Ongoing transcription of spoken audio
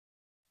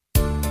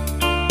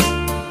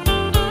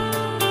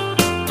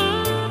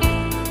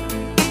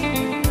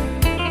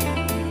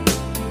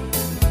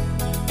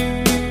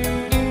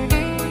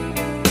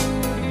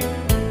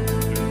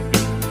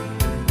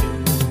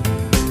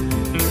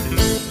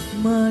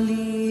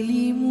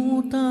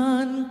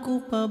Malilimutan ko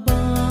pa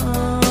ba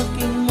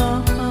aking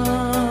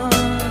mahal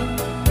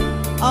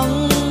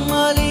ang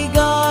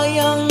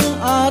maligayang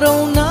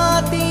araw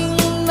nating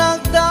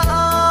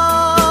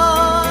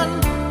nagdaan,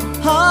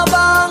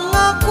 habang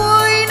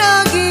ako'y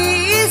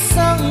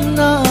nag-iisang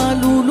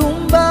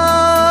nalulumbay.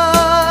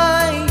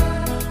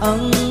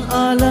 Ang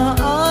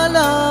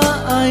alaala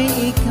ay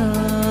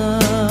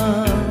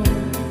ikaw,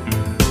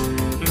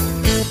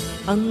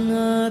 ang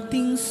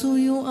ating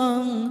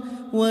suyuang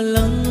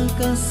walang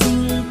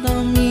kasing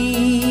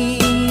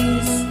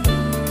tamis.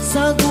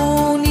 Sa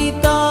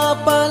gunita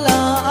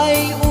pala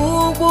ay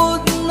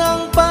ubod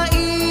ng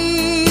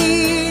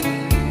pait.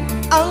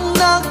 Ang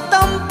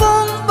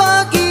nagtampong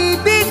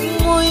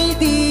pag-ibig mo'y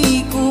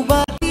di ko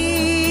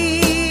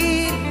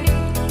batid,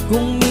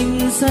 kung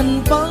minsan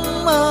pang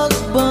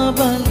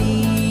magbabalik.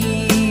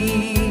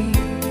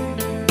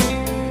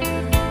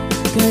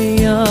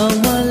 Kaya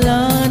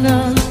wala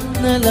nang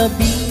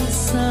nalabing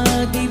sa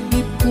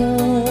dibdib ko,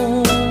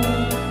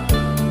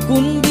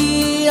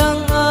 kundi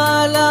ang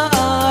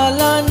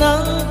alaala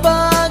ng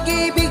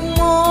pag-ibig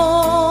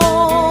mo.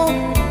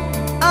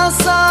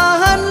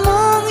 Asahan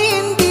mong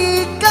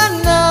hindi ka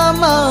na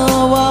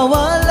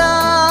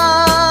mawawala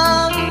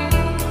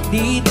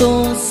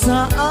dito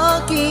sa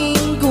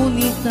aking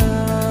gunita.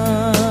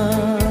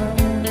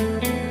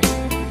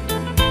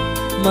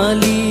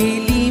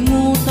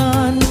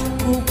 Malilimutan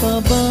ko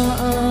pa ba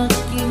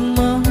aking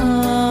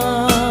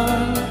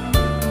mahal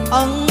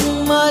ang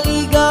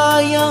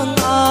maligayang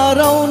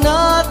araw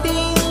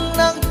nating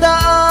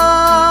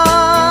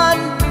nagdaan,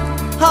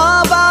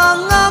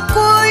 habang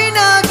ako'y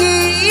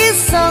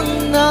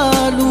nag-iisang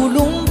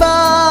nalulumbay.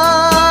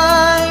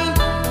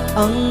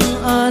 Ang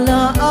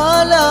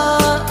alaala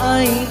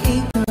ay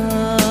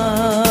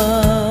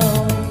ikaw,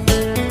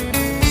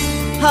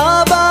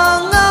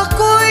 habang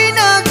ako'y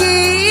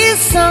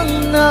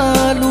nag-iisang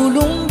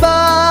nalulumbay.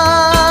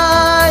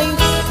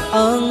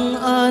 Ang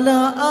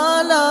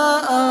alaala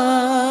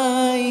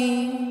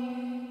ay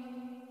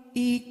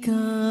ikaw.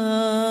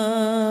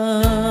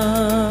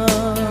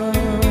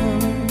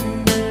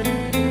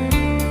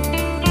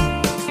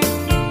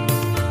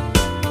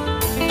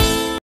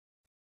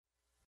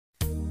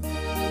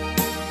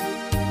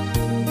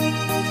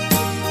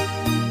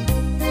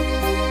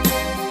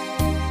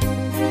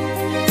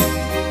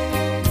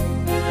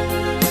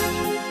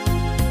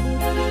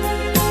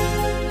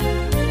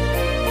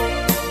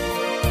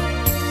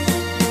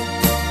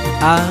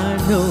 I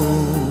know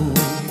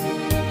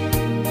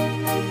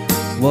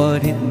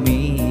what it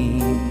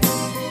means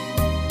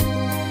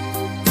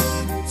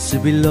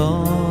to be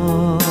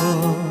lost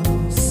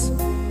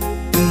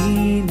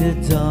in the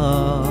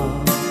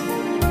dark.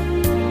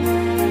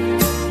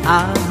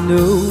 I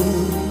know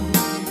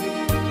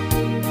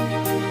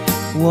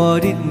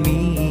what it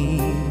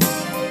means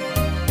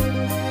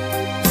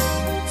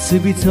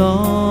to be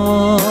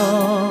tossed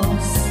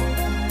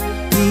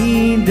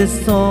in the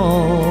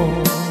storm.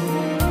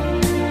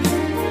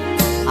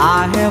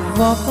 I have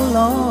walked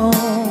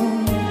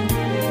alone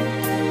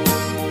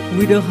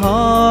with a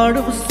heart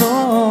of a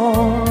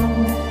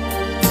storm,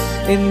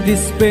 in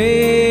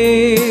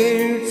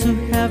despair too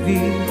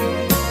heavy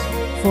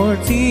for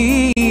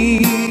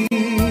tears.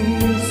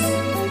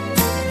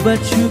 But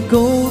you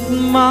caught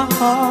my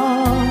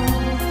heart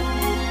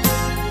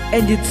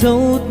and you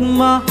told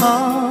my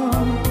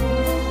heart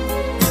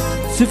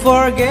to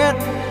forget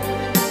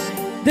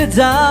the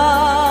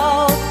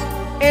doubt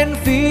and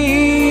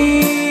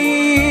fear.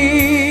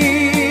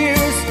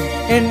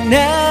 And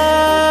now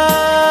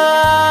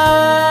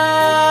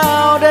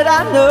that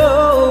I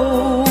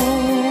know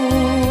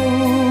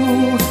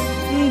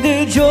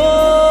the joy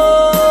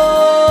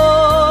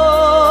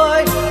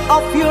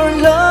of your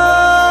love,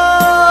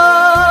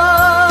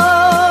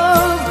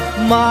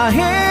 my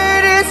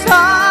head is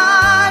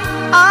high,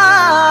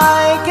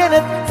 I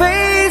cannot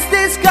face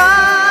the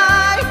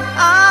sky.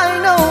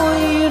 I know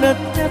you're not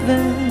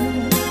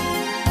heaven,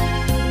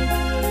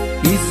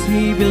 peace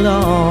we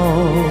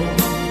belong.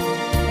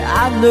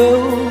 I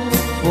know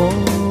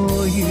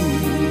for you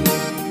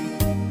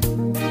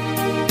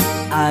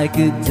I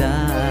could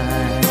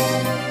die,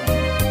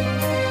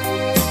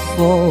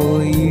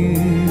 for you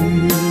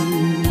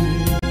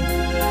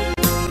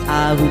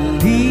I will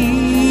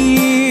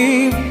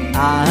live. I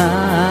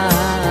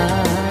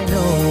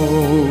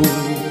know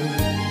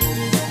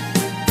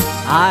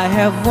I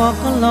have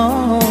walked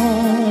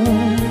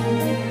alone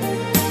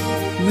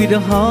with a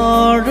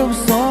heart of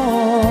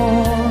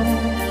stone,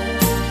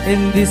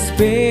 in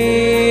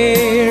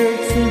despair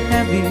too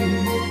heavy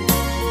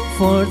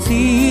for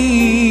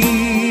tears.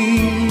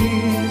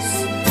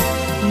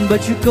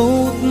 But you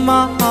caught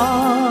my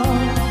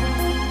heart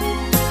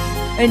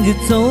and you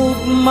told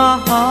my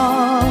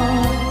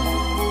heart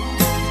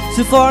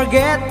to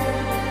forget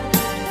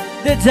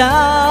the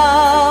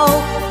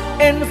doubt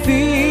and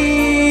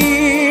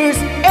fears.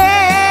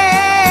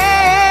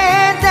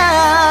 And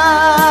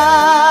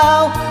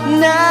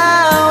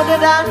now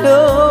that I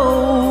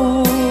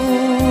know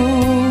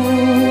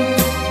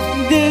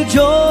the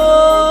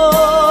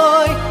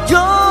joy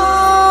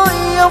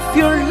of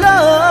your love.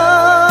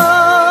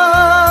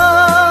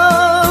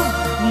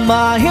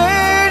 My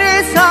head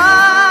is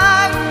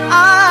high,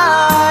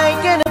 I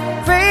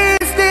cannot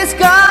face the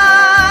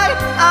sky.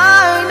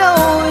 I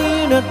know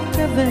you're not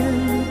heaven,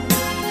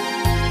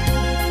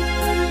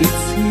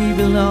 it's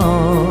evil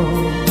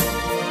on.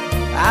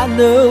 I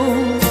know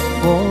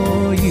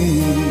for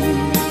you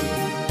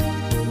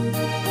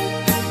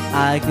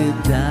I could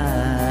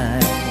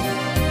die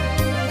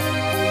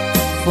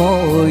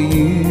for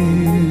you.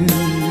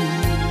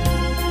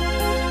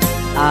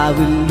 I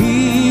will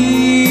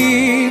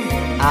live,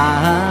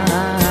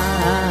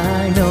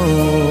 I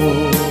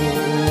know,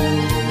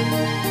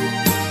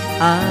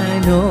 I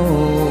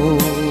know,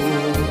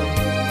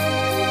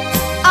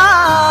 I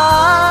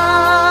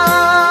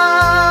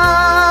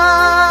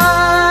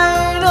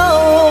know.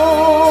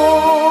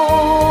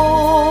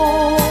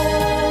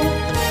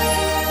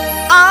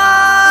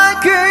 I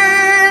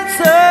can't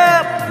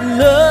stop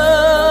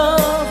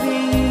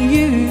loving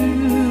you.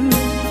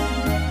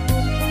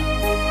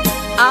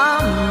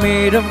 I'm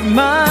made of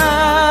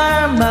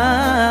my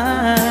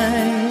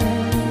mind.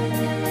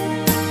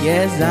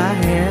 Yes, I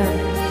have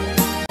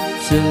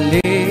to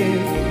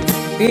live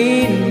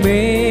in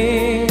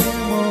memory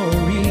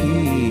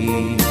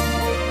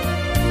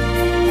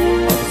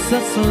of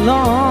such a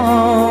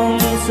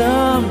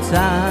lonesome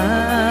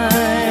time.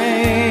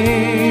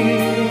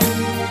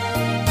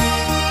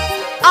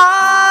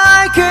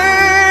 I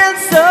can't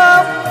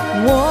stop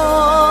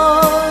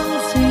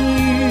wanting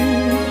you.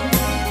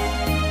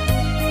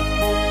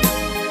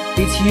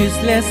 It's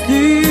useless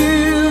to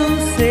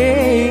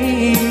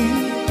say,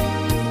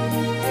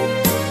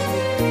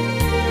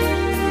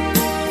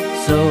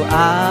 so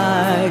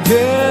I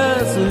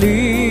just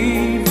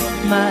live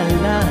my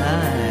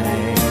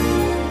life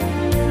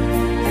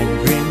and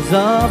dreams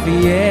of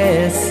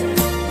yesterday.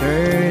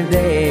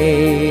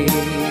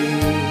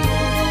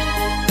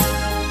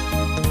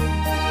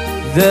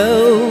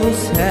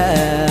 Those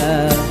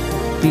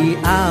happy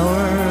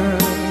hours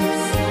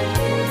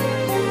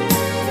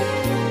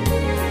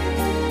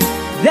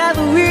that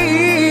we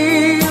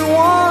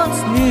once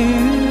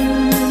knew,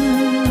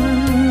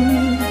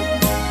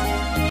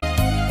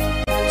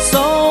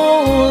 so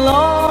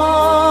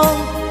long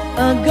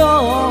ago,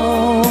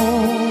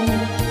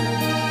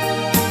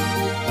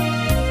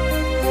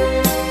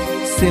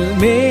 still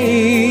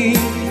make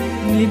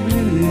me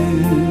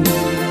blue.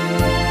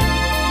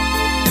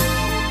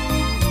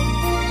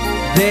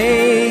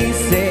 They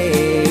say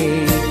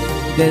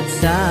that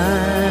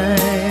time,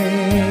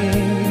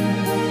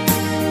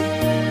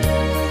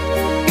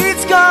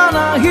 it's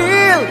gonna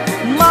heal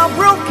my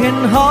broken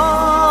heart.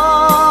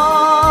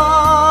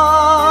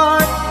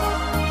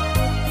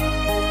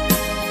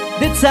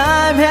 The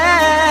time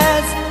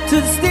has to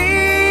steal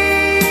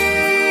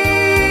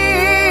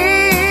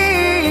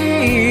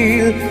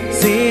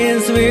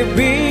since we've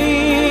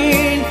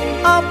been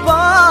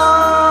apart.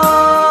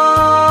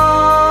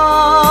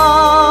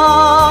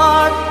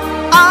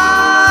 I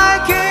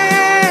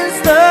can't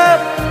stop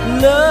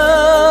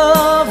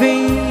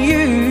loving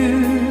you.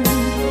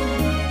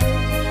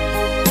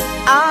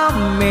 I'm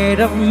made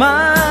of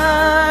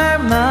my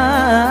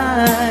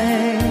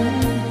mind.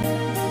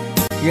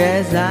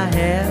 Yes, I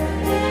have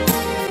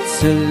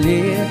to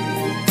live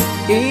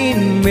in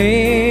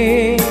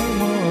memory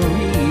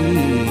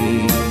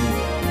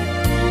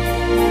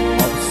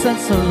of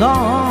such a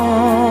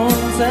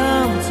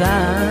lonesome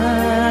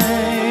time.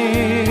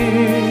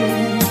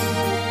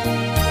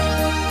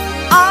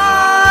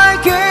 I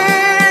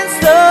can't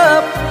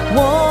stop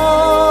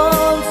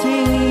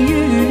wanting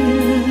you.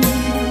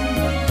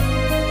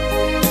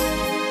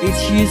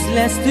 It's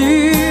useless to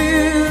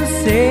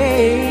say,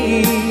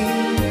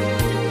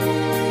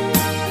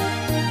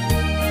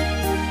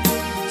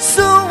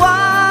 so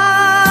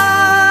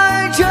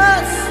I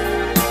just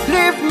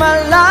live my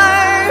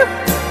life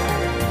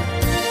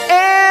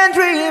and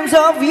dreams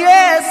of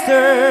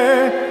yesterday.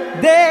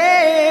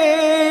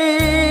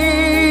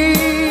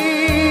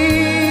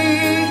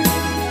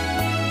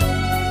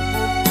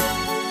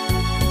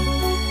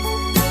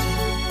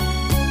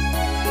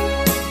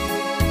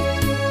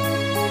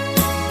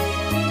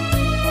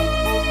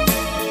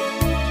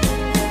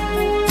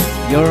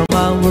 You're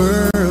my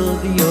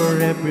world, your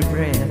every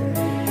breath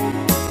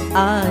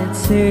I'd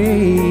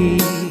say.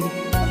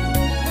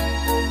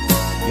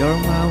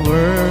 You're my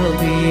world,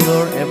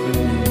 your every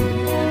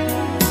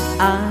move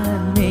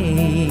I'd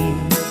name.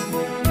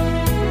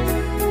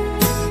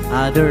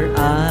 Other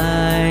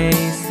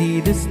eyes see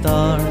the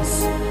stars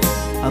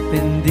up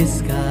in the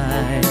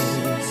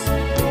skies,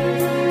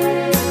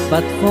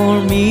 but for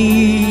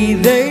me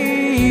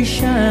they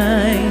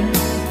shine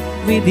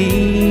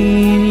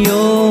within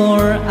your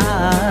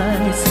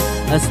eyes,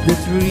 as the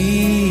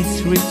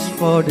trees reach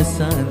for the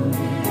sun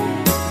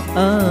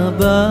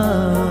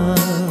above.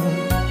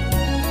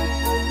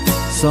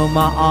 So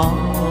my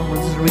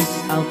arms reach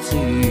out to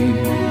you,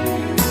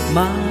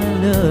 my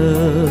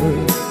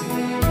love.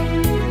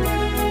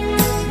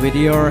 With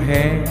your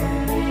hand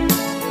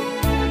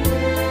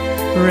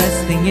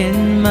resting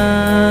in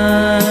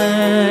mine,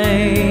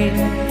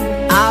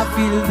 I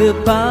feel the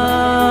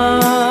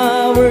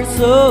power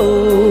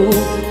so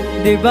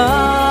divine.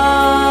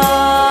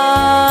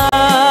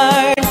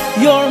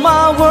 You're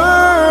my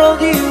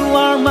world, you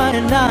are my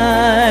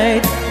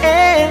night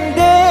and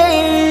day.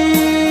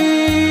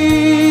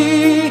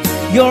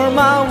 You're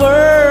my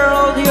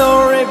world,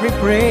 you're every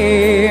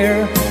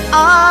prayer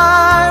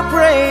I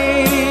prayed.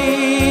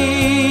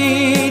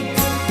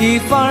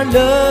 If our love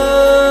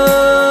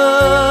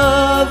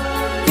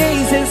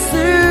cases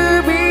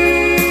to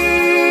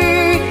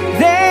be,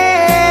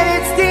 then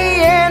it's the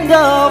end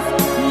of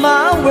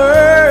my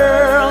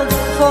world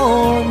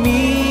for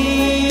me.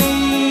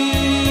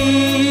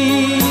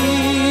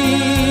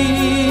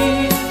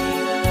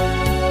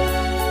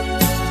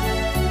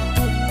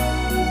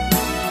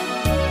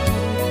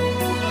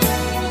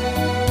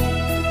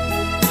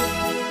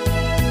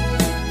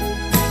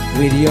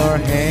 With your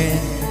hand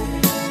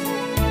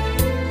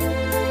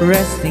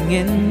resting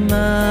in mine,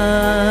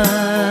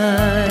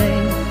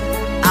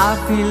 I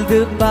feel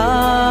the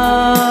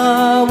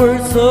power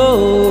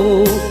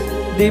so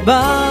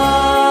divine.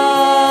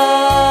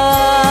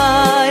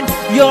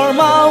 You're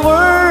my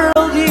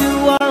world,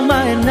 you are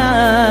my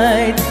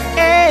night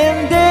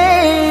and day.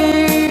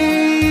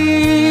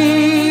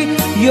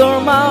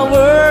 You're my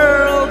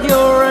world,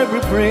 you're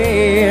every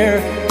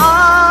prayer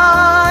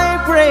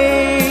I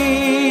pray.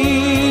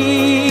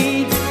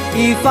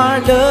 If our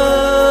love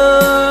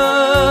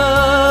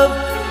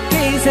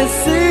cases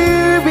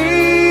to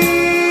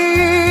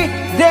be,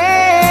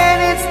 then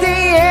it's the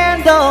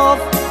end of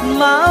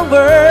my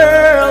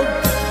world.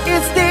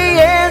 It's the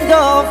end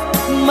of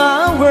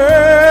my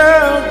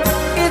world.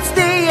 It's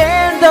the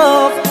end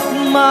of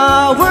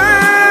my world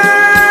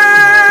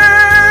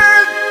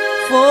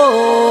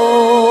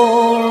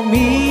for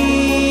me.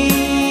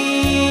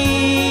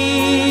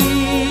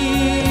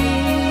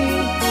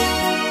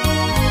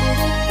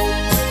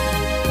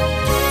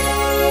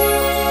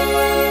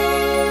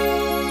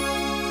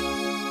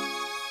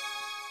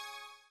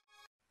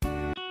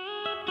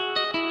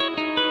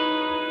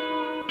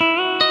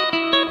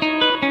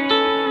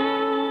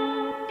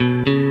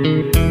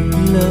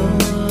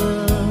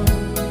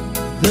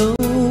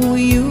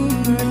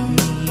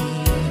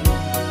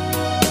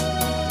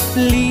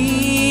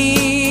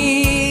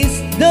 Please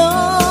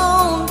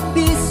don't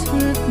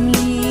desert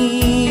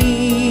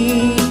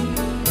me.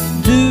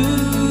 Do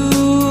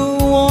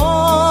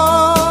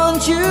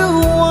what you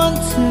want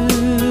to,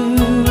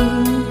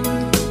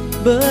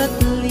 but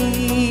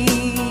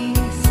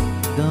please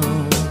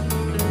don't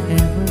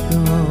ever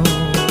go.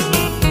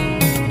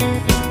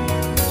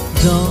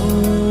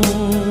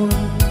 Don't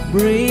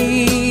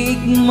break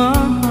my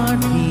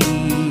heart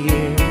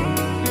here.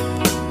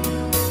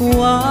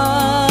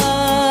 Why?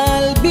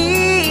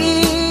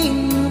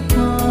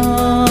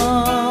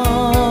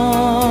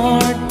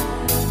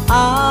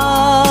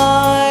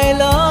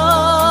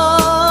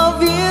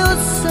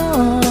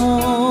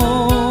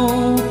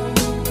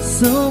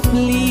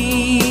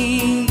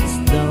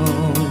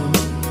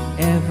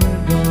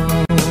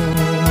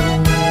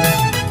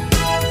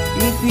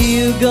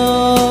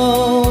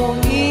 Go,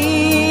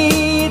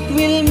 it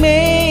will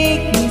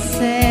make me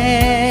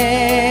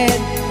sad.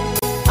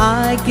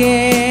 I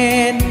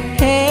can't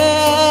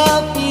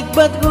help it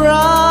but cry.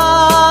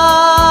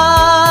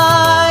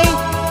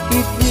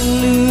 If we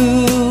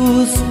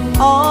lose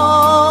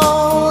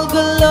all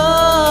the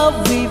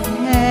love we've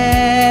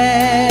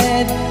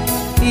had,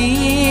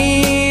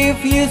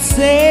 if you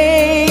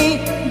say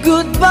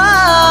goodbye,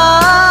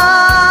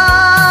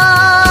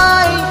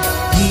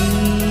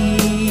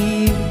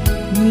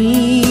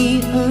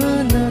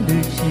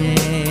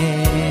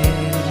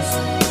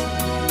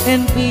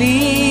 and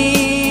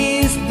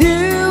please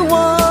do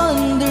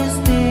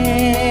understand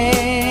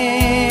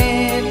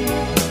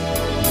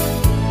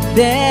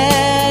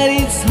that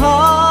it's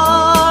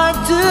hard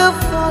to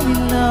fall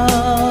in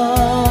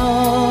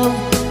love.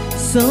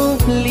 So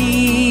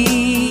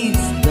please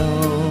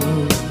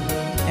don't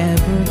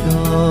ever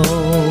go.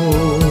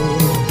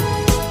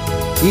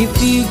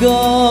 If you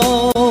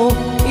go,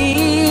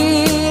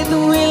 it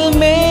will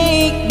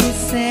make me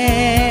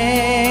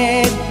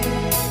sad.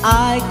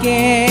 I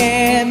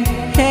can't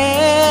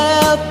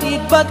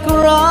but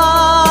cry.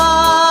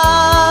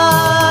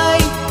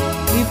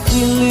 If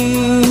we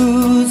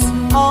lose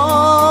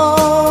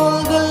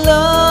all the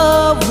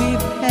love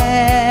we've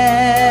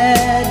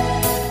had,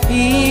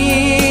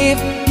 if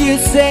you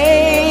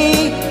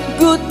say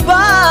goodbye,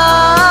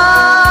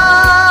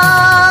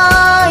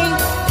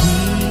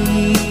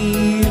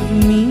 give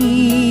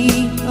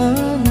me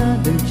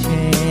another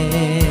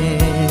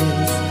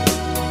chance,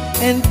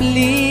 and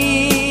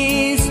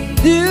please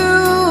do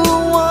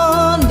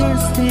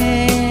understand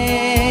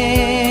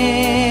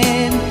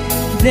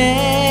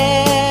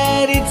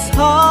that it's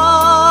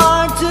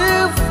hard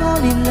to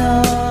fall in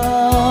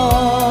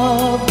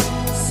love.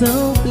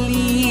 So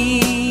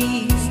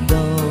please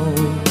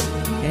don't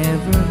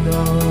ever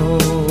go.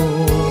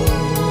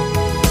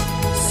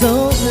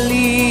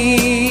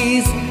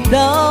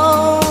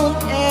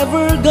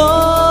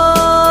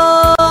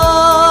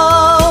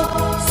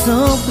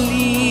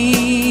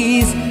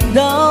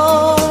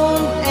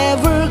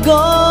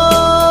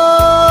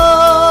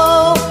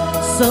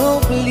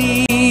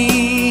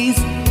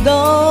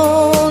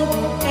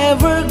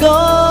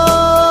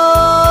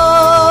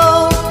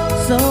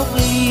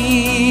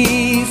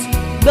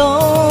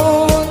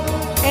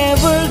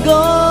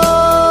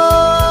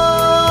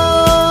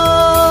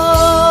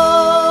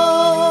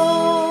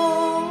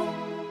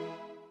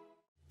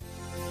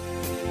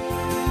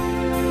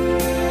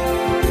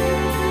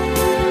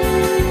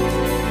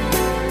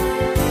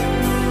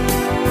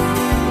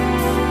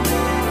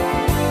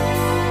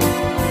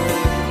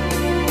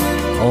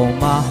 Oh,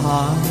 my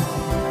heart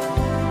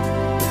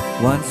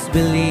once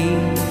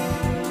believed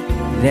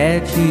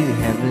that you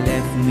have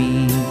left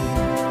me.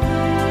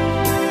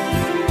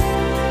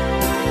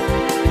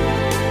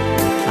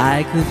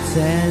 I could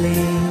tell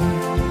it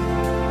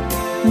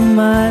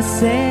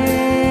myself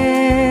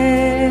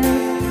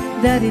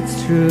that it's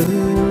true.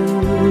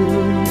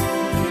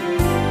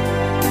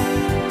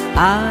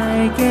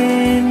 I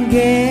can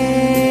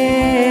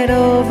get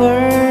over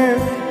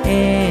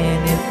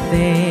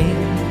anything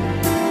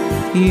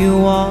you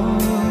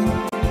want,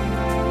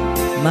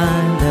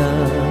 my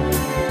love,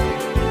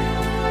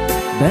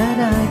 but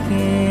I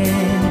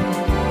can't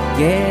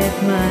get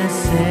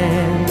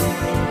myself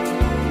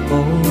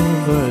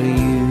over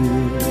you.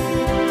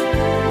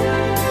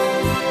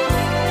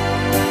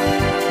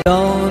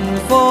 Don't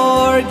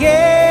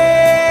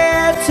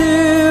forget to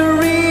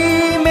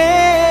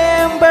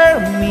remember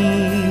me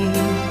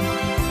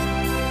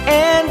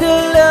and the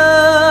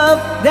love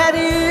that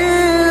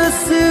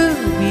used to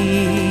be.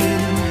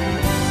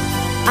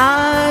 I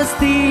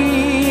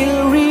still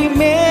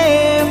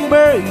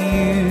remember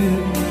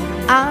you.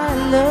 I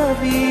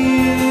love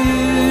you.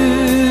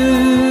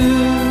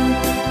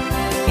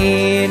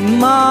 In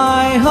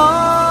my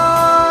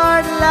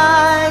heart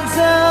lies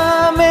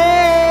a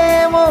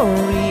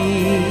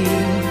memory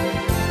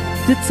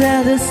to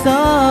tell the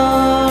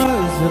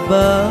stars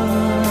above.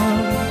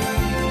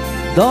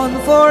 Don't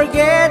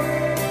forget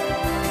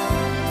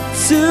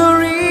to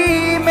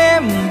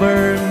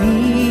remember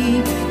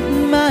me,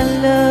 my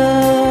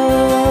love.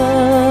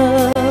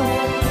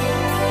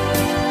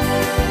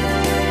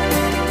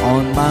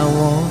 On my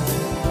wall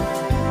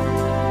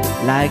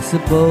lies a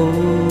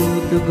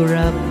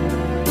photograph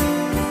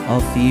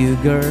of you,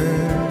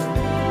 girl.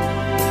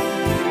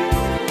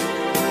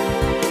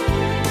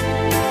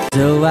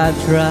 So I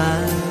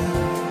try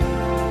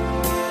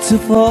to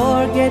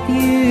forget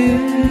you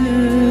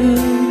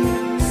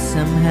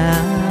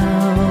somehow.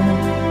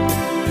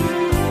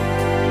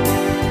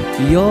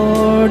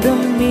 You're the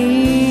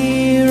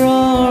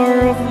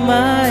mirror of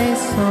my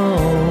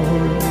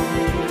soul,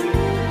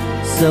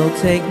 so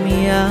take me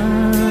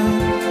out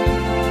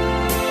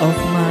of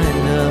my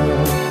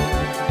love.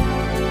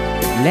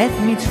 Let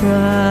me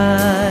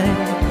try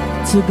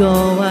to go,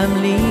 I'm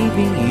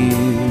leaving you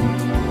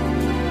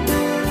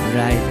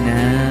right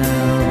now.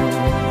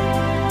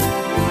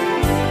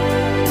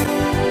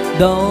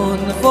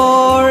 Don't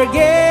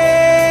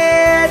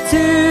forget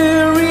to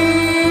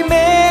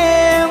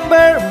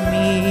remember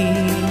me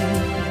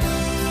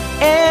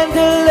and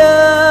the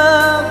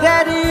love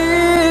that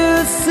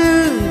used to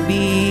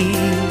be.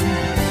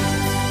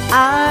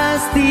 I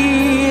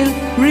still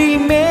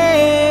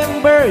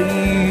remember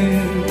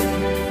you.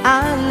 I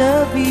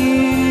love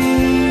you.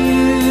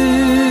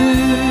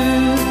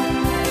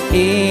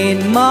 In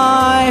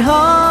my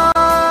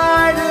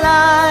heart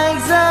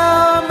lies a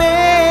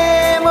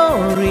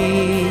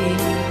memory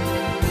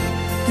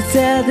to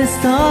tell the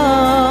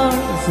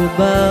stars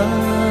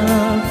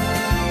above.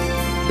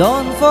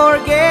 Don't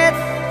forget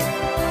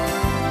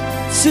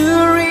to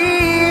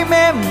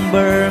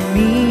remember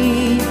me,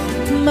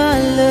 my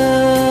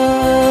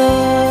love.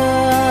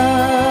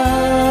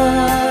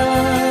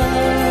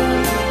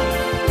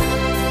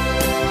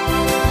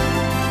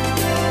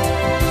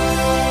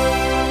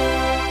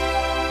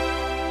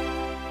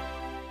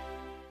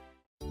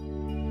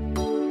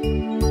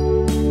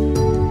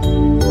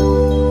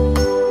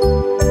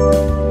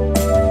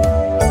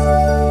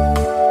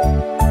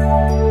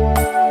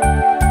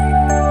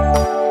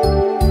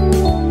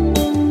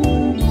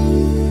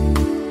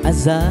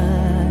 As I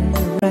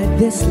write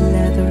this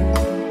letter,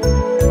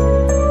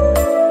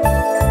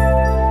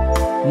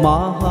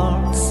 my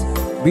heart's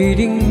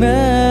beating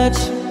much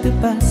too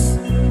fast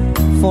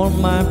for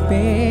my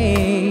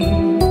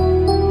pain.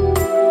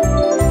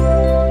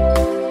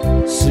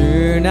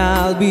 Soon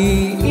I'll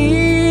be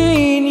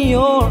in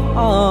your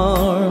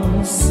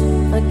arms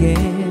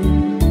again.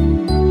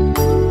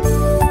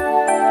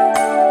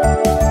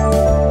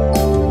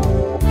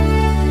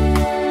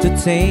 To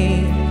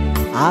take,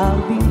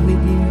 I'll be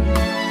with you.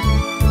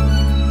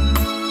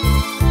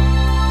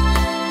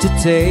 To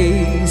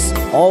taste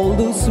all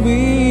those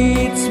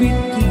sweet,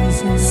 sweet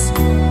kisses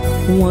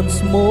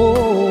once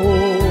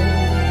more.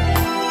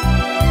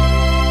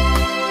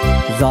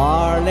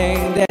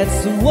 Darling,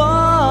 that's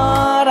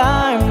what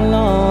I'm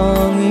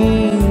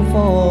longing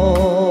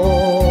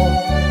for.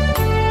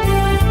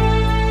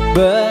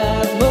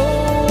 But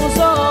most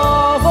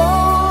of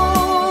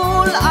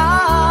all,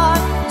 I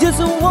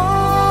just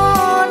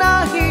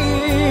wanna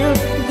hear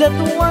that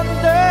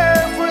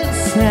wonderful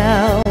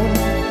sound.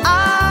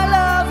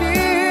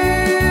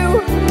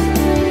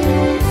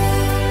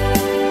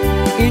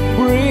 It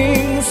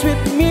brings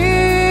sweet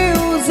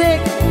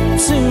music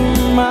to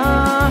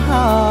my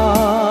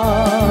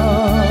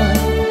heart.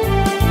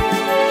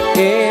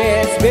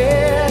 It's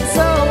been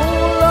so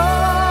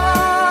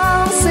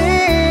long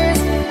since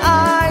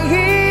I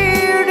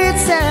hear that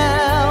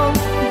sound,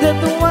 that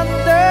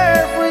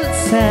wonderful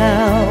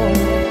sound.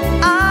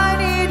 I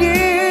need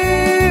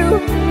you,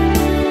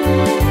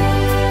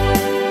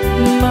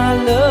 my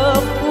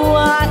love.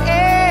 Why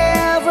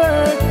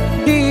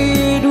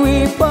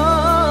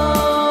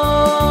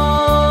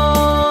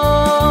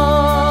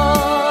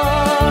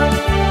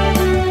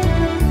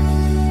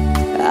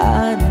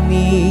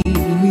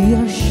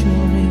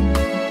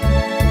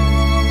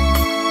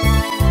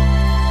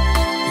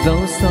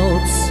Those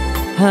thoughts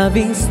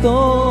having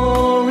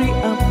story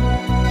up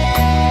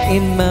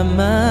in my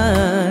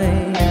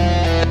mind.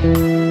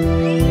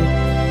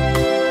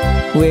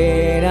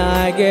 When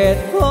I get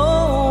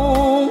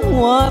home,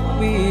 what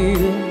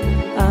will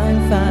I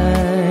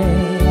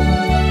find?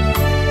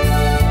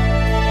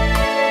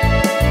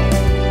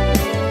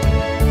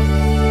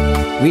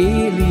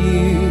 Will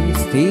you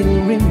still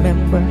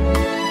remember?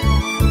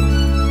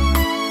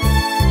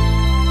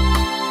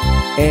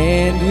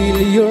 And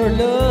will your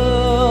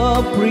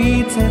love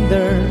breathe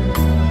tender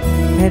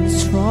and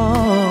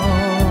strong?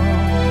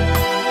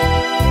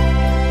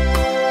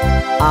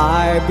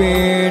 I've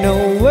been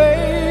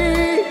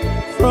away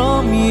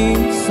from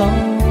you so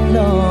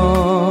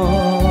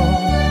long.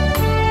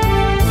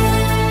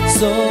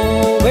 So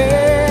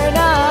when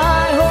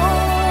I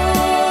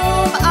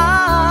home,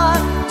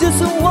 I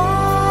just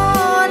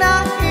wanna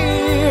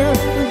hear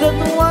that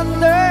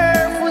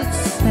wonderful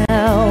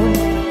sound.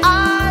 I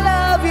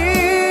love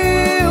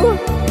you.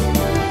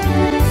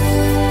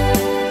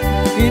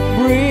 It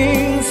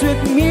brings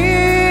sweet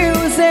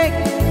music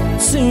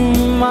to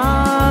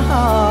my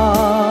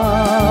heart.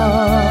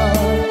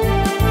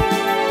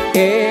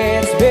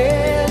 It's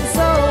been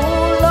so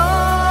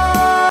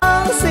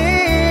long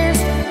since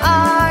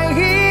I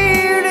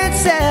hear that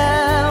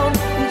sound,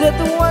 that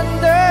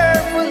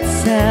wonderful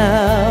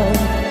sound.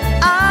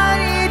 I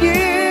need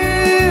you,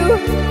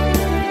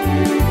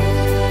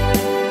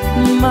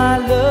 my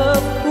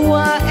love,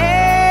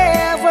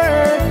 whatever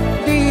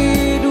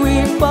did we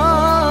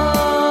part.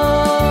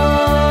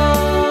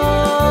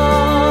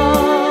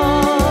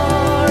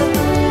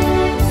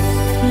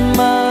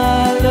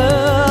 My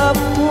love,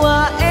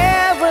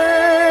 whatever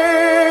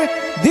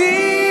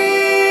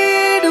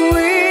did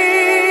we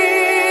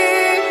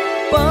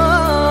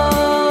part.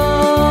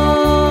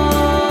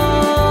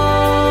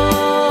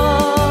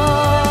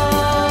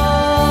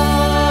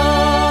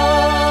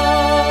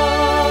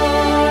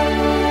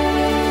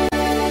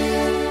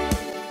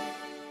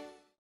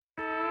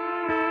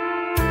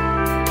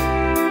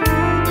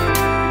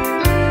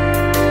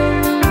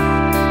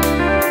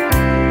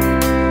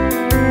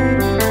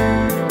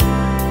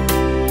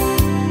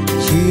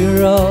 She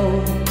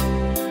wrote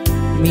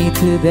me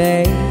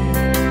today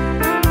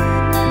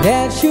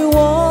that she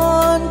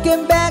won't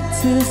come back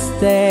to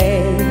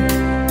stay,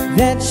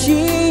 that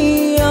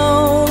she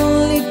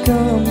only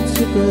comes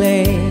to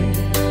play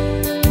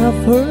of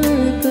her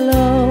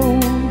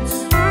clothes.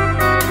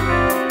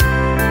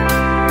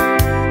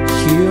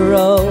 She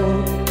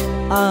wrote,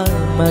 I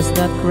must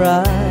not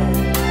cry,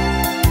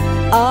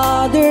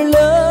 other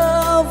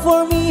love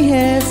for me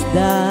has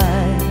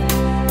died,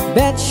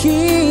 but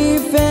she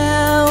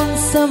found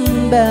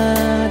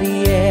somebody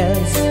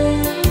else,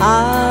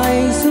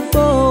 I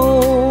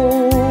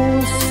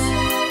suppose.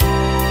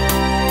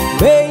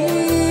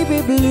 Baby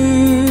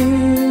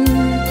blue,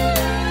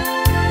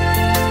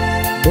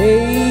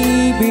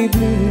 baby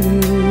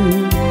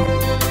blue,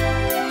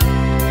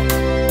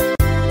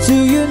 do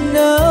you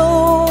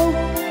know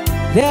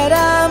that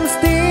I'm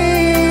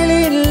still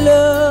in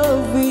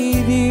love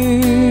with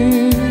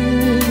you?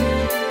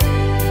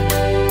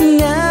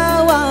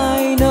 Now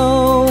I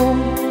know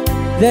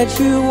that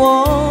you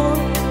won't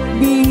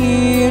be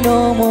here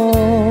no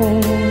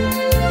more.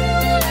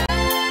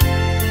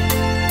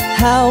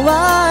 How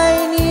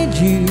I need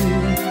you,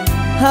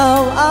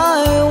 how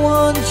I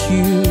want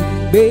you,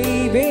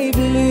 baby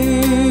blue.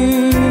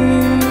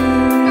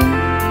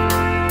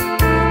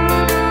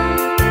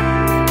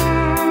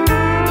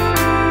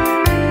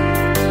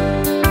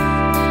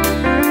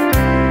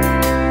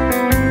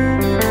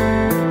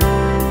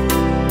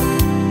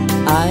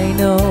 I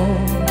know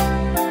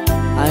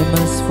I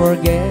must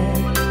forget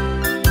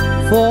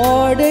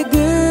for the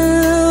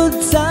good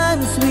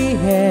times we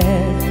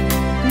had,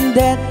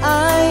 that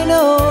I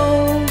know,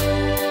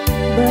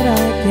 but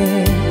I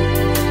can't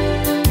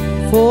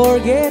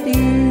forget you.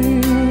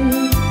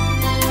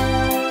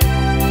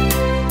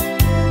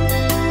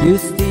 You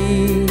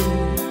still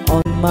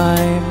on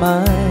my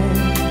mind,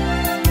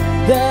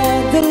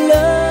 that the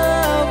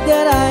love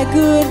that I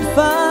could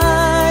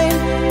find,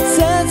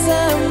 said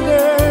some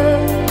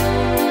girl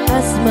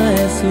as my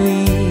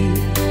sweet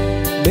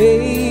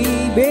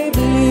baby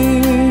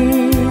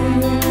blue,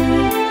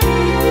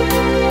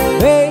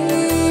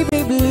 baby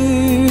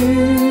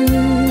blue,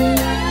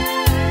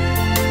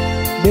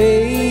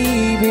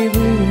 baby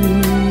blue.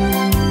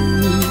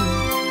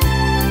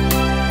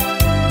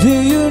 Do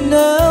you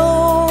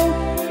know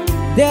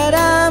that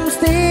I'm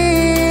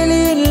still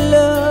in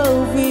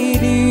love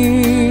with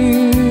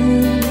you?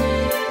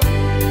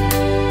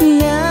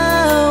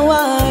 Now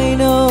I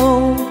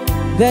know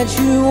that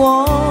you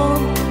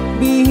won't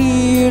be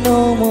here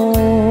no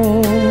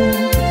more.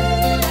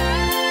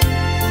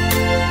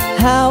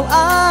 How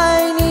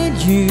I need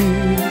you,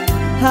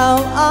 how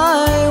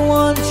I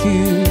want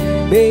you,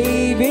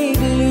 baby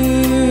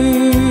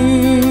blue,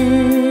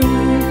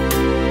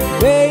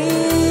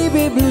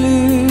 baby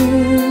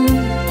blue,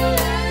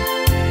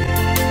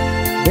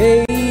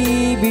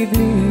 baby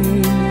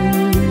blue.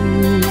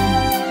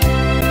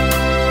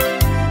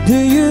 Do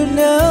you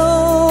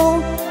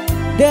know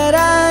that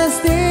I'm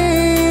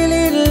still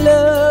in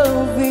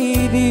love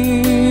with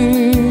you.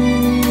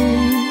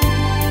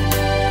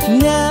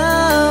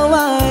 Now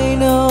I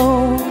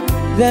know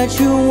that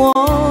you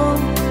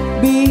won't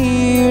be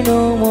here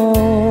no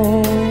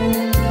more.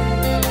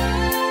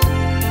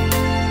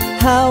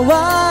 How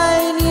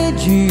I need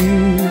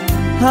you,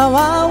 how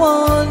I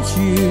want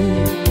you,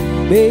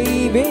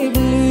 baby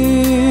blue.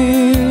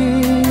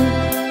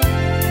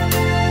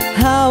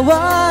 How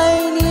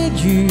I need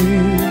you,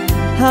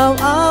 how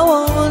I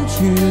want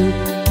you,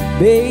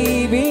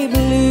 baby blue.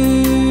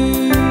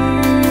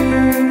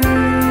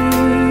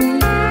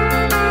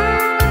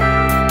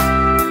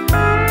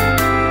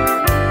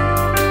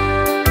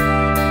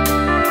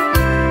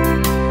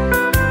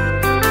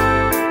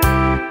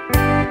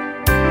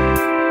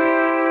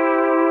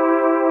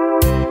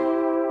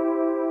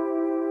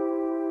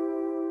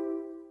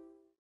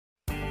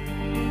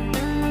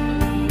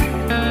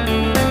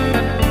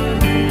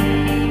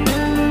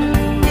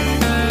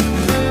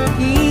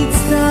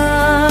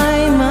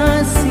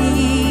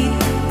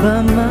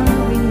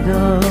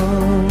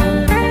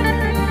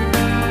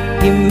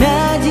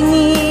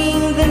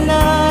 Imagining the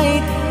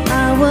night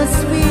I was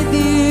with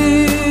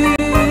you,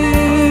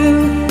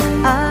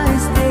 I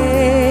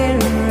stare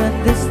at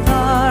the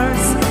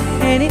stars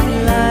and it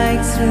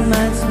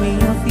reminds me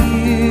of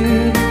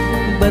you.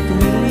 But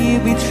will you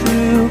be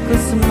true?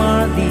 'Cause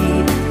Marty,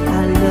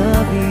 I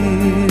love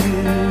you.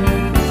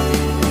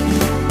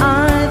 I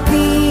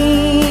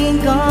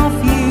think of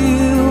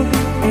you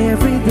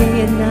every day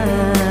and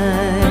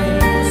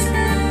night,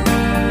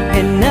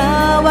 and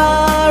now I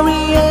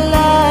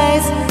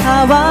realize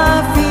how I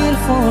feel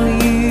for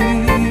you.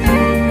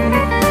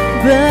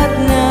 But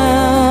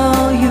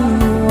now you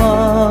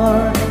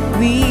are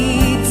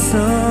with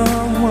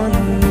someone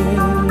new.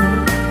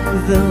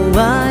 Though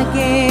I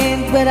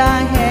can't, but I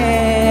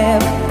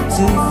have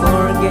to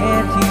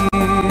forget you.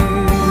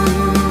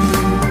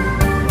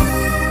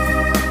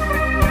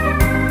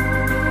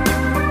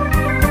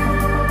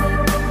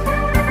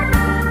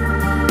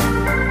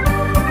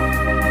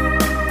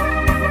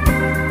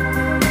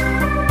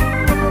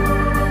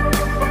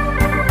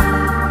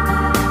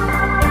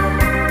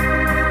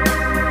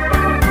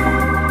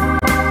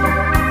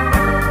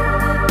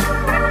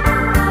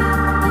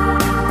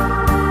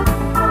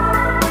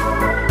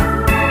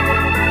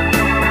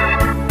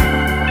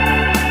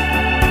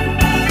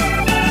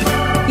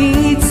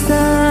 Each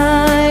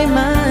time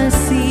I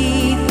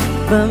sit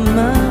by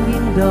my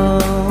window,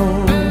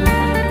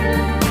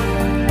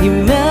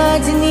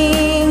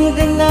 imagining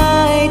the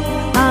night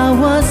I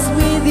was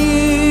with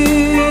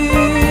you,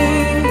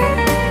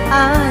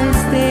 I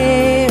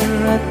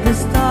stare at the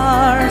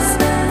stars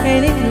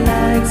and it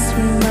reminds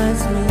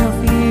me of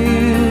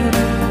you.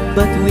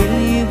 But will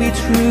you be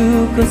true?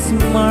 'Cause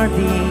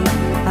Marty,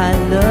 I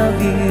love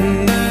you.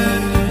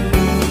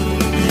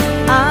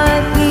 I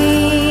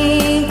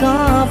think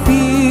of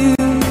you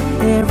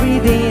every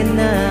day and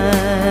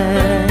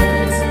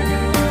night,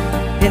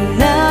 and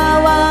now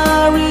I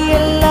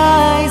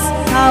realize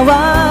how I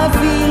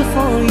feel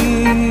for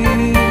you.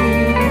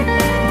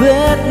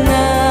 But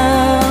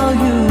now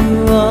you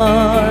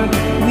are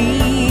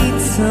with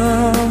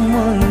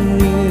someone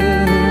new.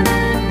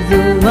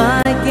 Though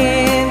I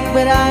can't,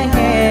 but I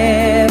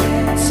have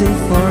to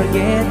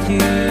forget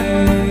you.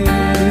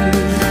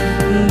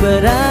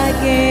 But I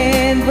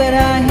can't, but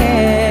I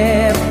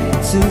have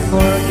to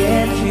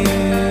forget you.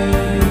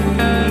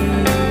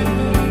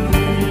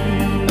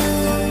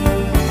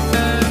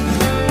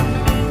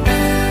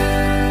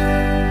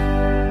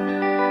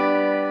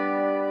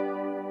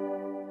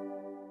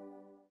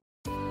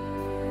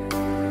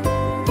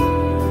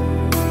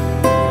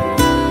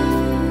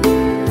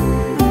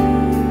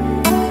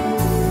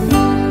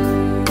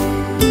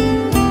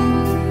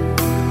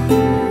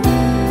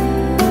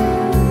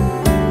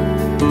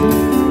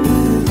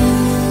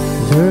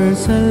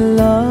 There's a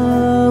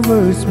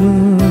lover's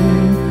moon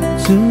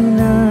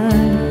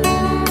tonight.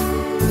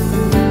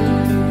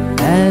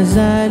 As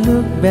I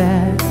look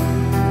back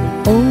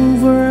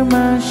over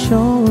my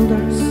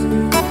shoulders,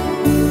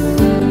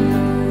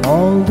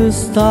 all the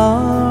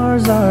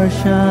stars are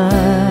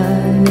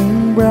shining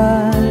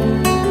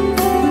bright,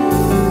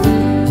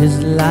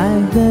 just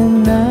like the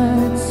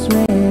nights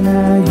when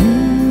I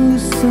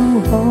used to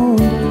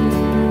hold you.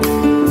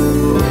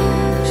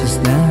 Just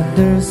like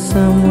there's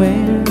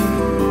somewhere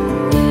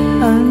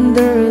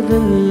under the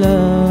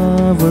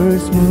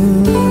lover's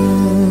moon.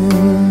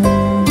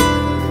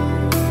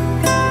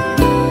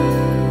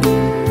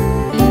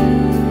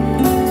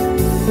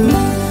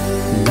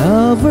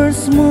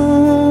 Lover's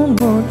moon,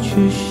 won't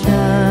you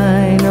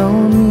shine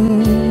on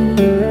me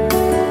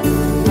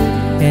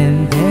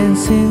and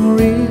dancing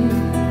ring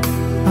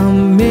a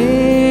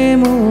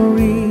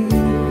memory.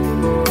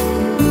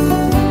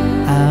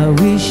 I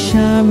wish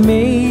I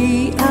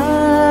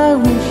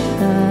wish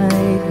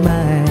I'd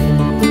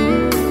mind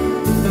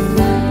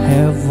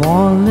have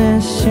one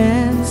last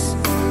chance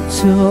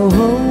to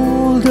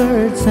hold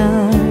her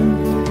time,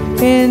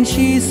 and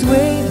she's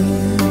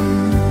waiting.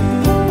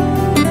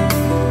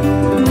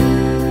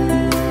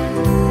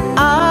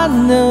 I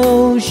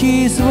know know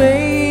she's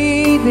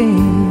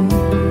waiting,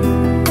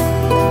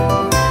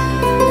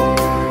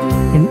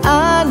 and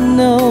I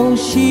know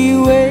she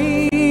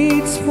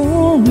waits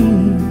for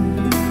me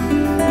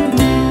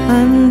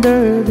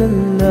under the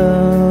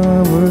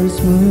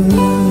lover's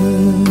moon.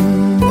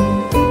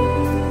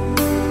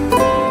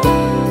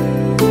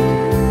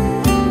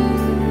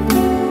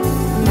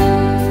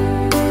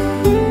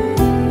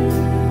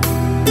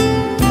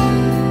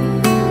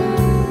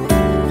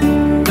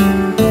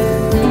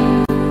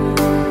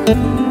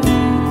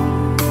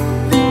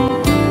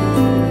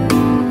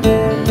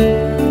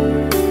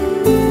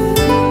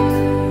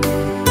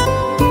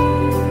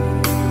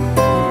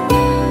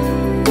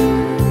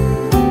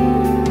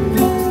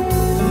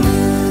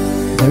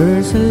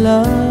 There's a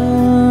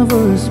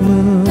lover's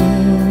moon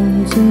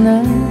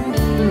tonight,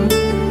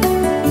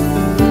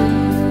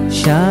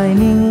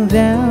 shining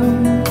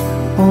down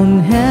on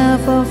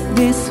half of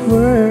this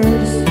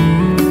world.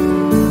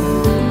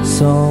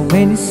 So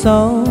many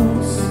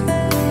souls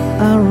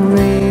are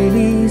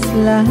radiant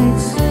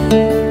lights,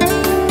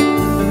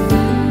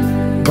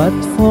 but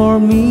for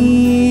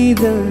me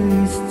there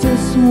is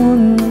just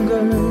one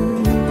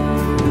girl,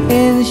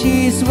 and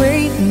she's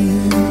waiting.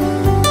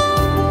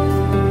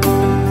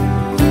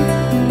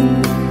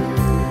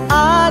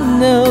 I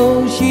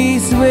know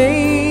she's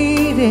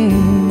waiting,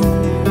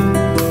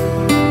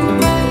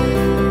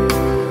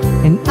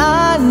 and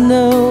I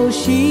know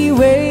she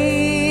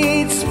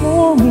waits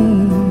for me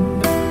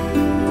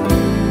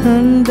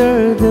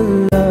under the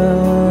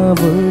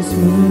lover's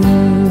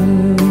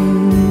moon,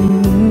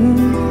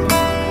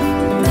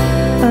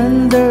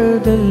 under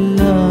the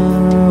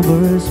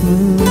lover's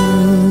moon.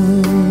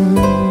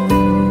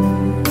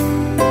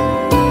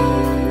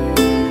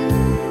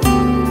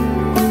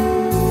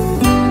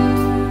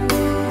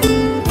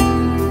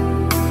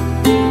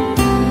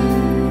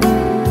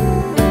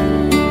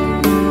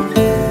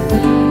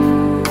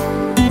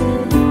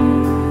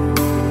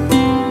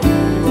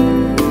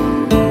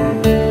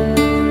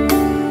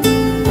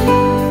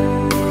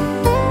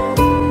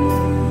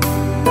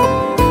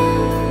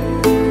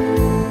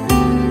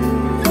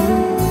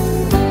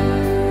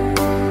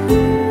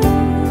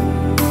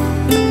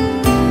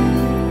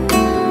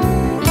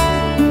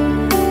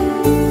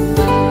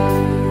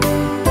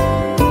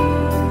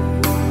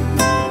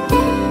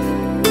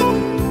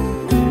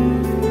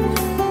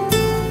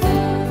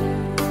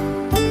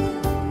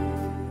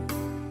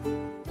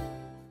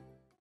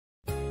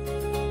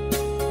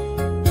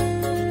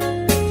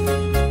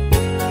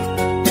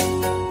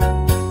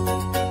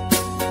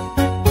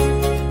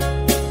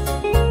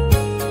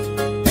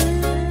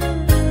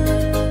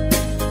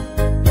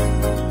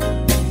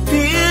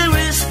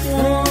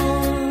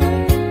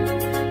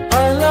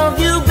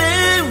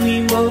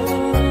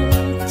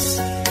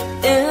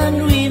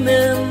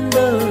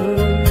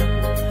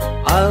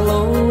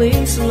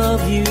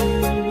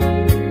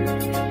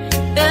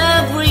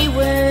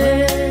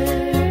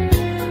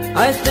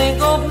 I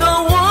think of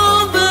no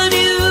one but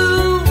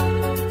you.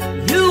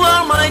 You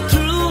are my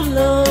true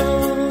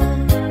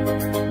love,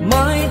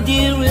 my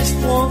dearest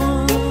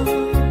one,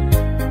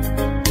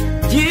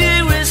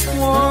 dearest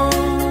one.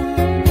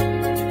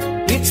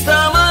 Each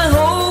time I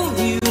hold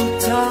you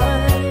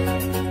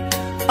tight,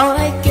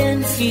 I can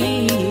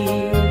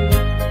feel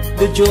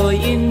the joy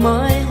in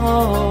my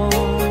heart.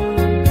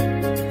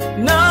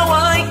 Now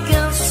I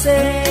can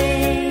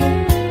say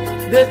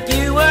that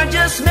you are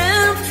just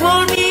meant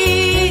for me.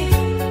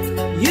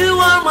 You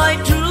are my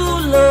true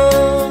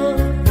love,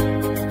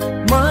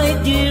 my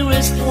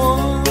dearest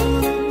one.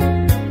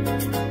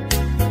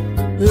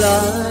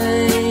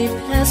 Life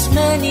has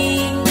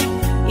meaning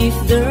if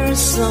there's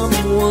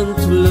someone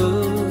to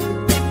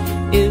love,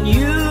 and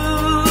you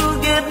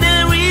give me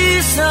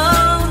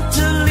reason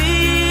to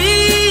live.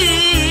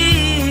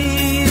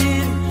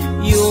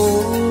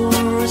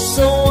 You're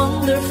so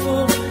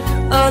wonderful,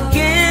 I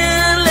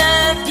can't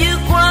let you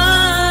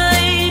cry,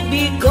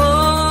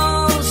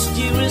 because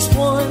dearest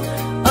one,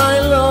 I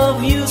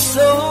love you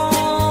so.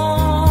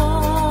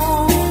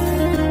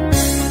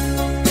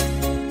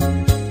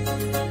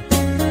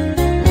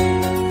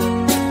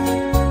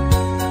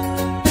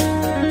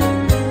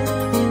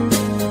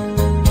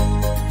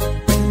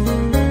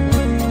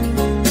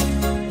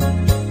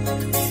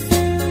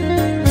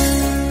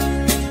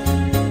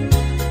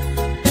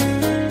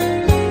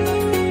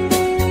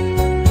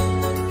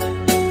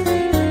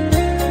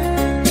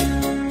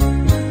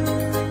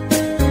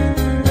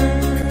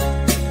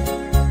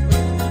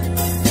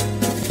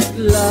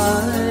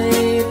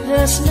 Life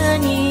has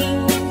meaning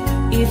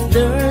if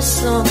there's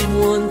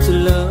someone to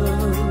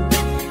love,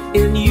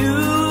 and you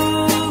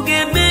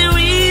give me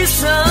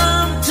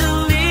reason to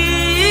live.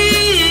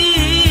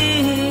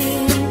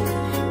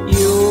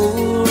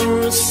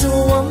 You're so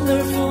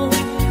wonderful,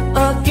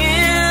 I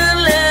can't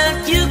let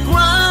you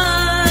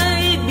cry,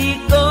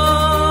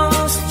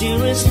 because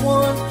dearest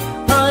one,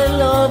 I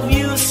love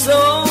you so.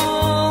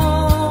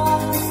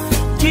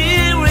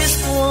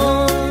 Dearest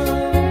one,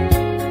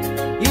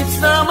 each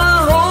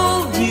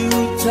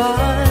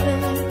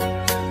time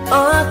I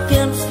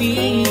can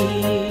feel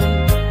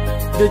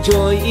the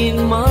joy in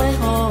my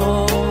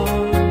heart.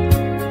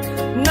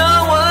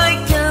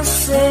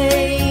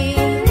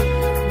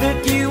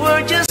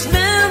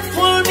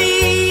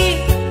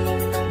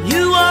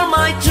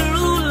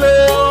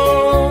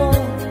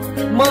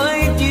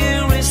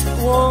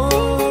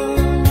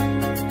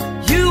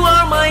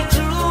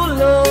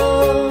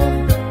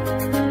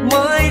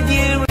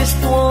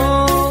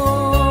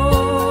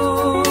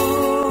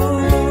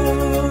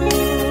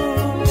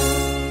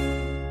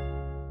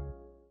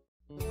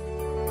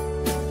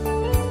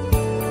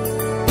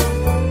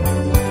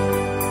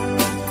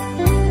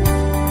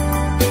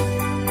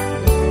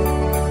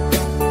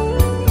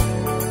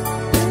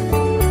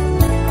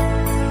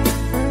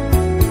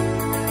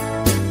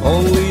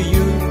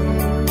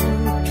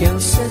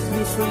 set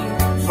me free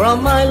from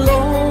my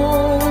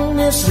long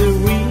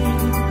misery,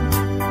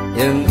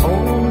 and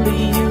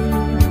only you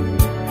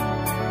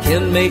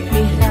can make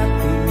me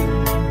happy.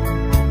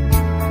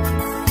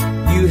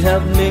 You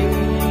have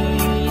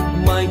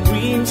made my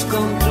dreams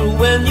come true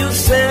when you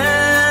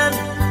said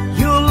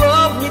you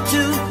love me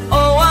too.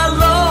 Oh, I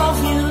love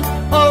you.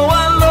 Oh,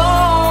 I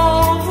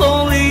love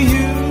only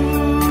you.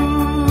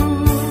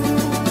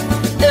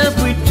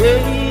 Every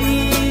day,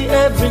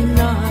 every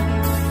night,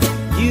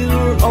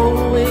 you're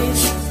always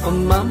on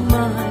my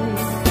mind,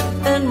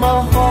 and my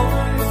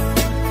heart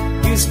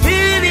is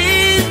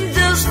beating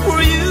just for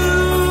you.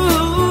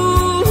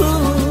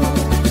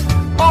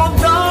 Oh,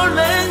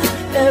 darling,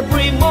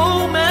 every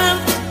moment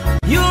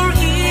you're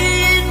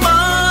in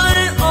my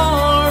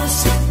arms,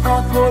 I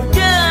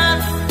forget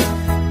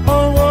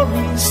all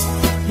worries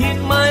in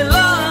my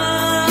life.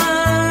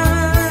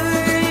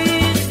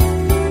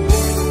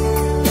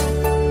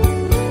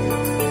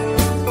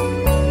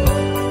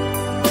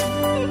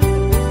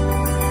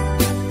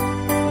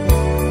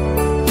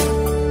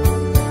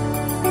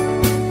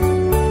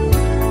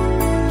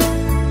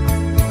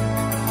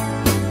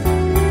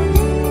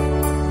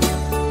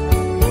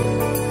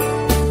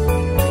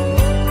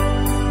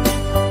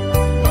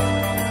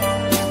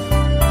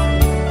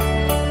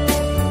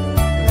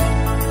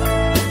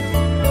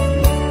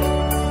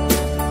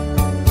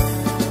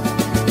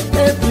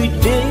 Every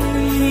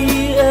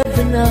day,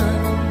 every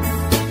night,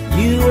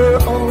 you are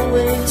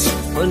always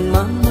on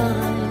my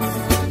mind,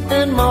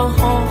 and my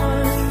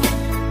heart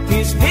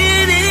is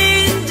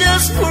beating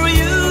just for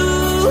you.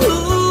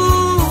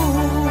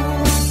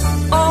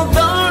 Oh,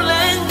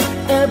 darling,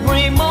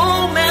 every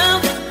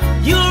moment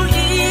you're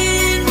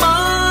in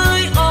my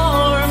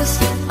arms,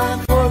 I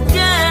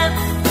forget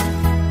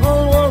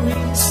all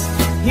worries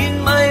in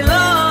my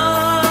life.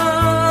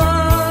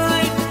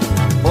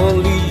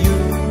 Only you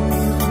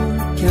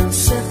can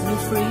set me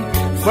free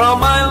from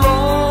my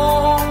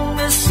long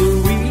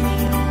misery,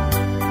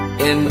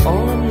 and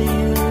only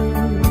you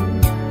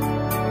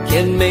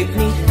can make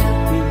me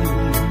happy.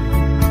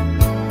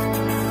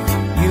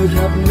 You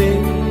have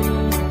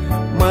made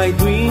my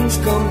dreams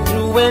come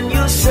true when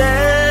you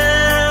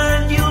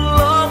said you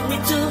love me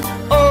too.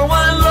 Oh,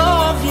 I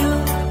love you.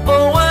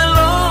 Oh, I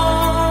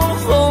love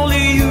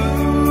only you.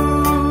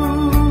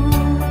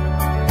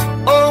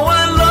 Oh,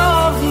 I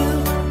love you.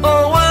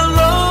 Oh, I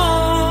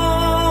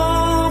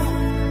love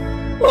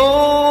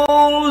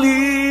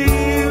only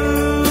you.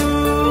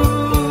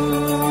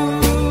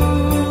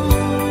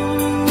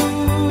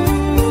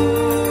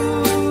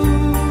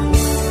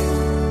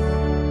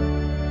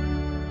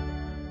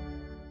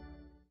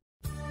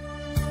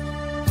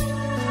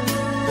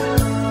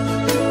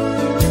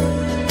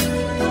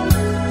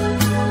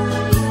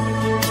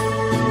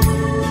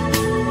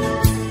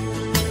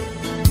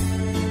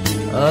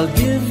 I'll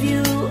give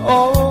you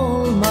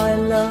all my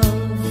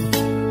love,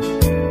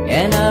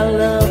 and I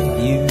love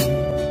you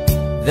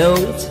though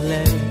it's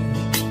late,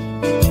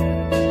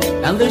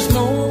 and there's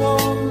no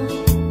one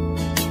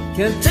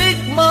can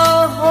take my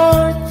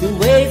heart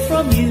away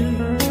from you.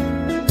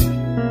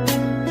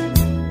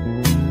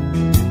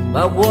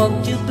 But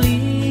won't you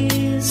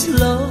please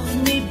love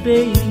me,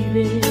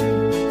 baby?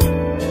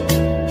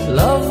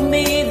 Love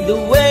me the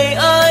way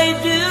I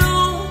do.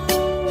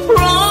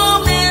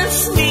 Promise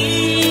me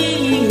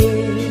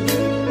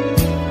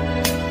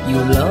you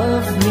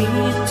love me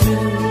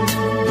too.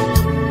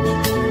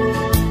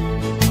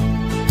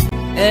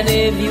 And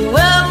if you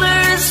ever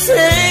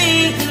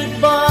say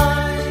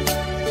goodbye,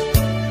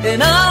 then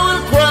I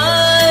will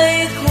cry,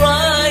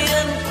 cry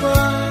and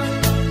cry.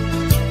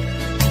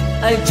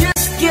 I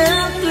just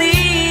can't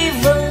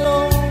live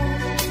alone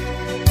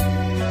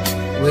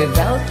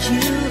without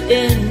you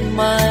in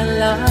my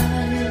life.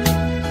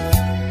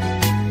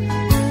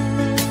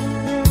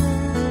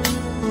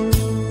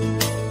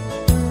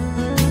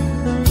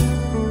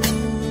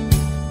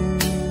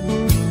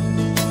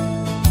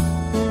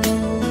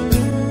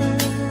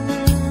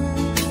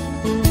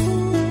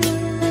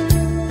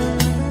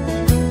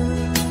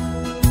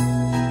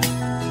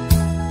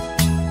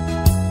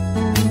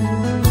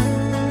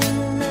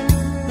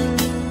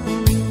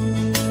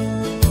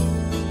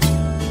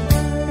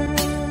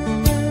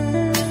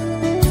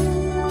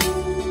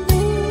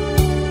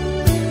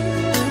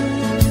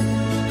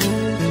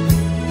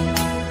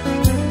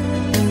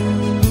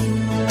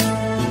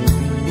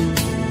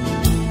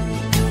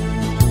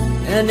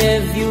 And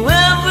if you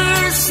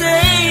ever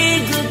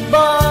say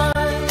goodbye,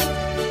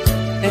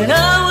 and I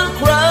will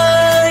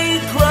cry,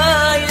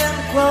 cry and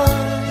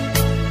cry.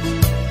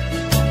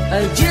 I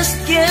just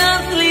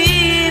can't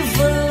live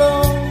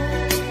alone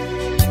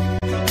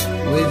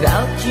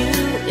without you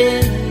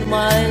in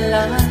my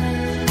life.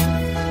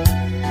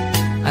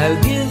 I'll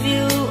give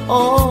you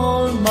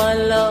all my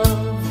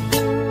love,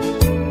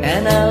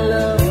 and I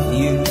love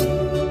you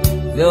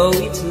though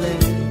it's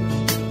late,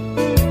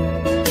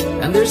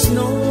 and there's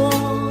no one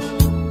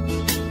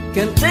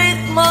can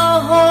take my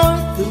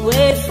heart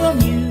away from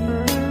you.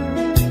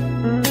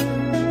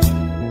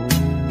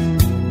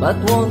 But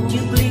won't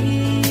you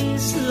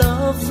please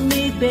love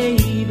me,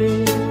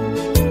 baby?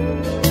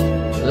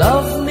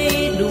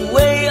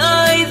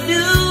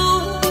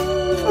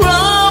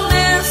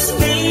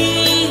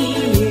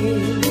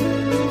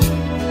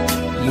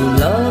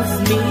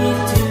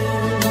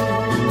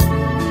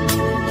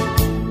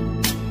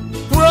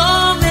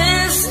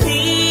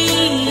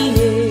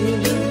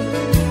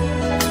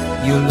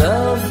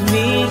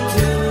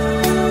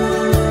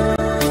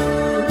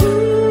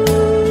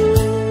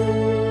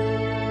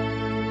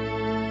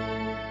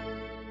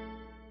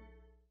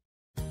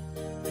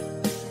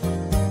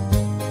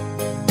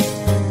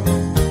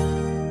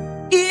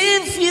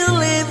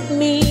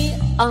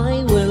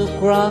 I will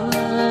cry.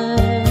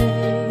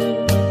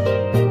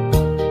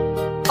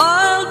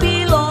 I'll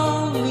be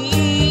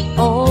lonely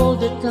all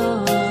the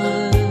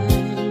time.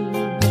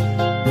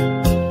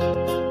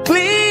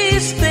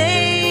 Please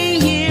stay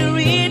here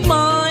in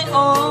my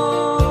arms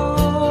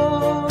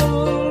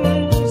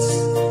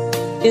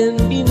and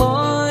be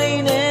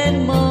mine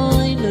and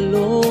mine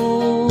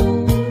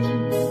alone.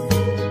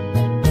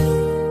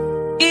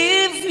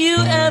 If you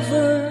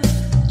ever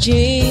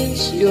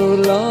change your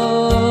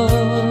love,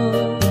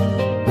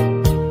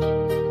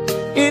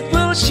 it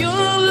will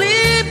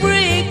surely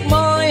break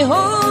my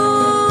heart.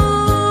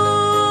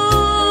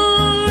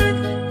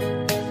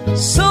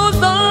 So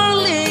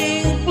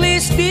darling,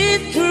 please be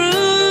true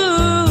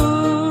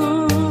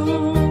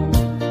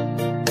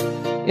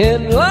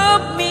and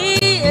love me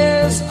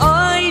as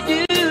I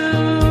do.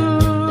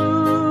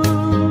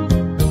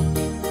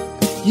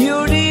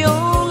 You're the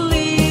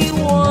only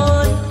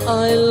one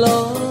I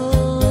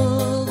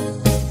love,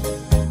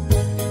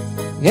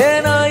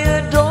 and I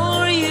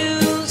adore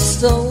you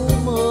so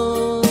much.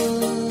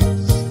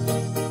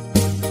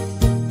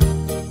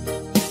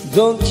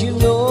 Don't you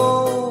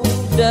know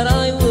that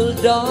I will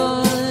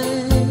die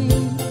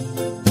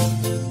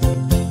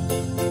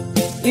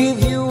if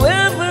you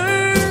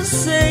ever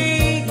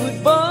say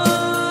goodbye?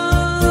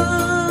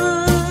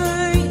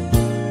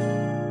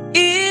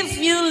 If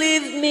you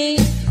leave me,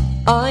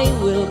 I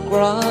will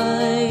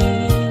cry.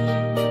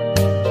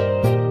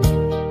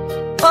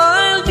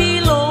 I'll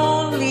be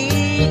lonely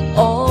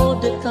all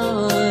the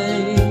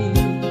time.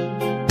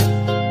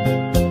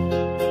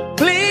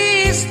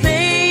 Please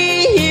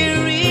stay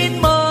here in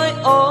my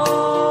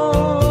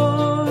arms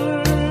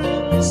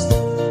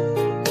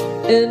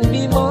and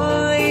be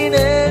mine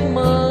and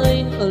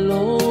mine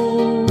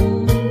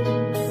alone.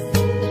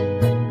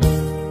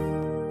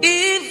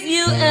 If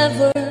you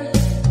ever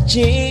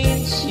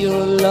change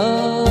your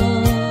love,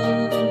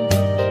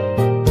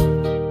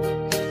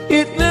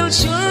 it will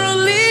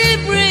surely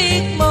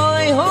break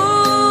my heart.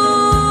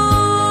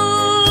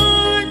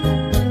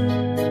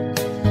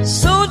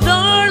 So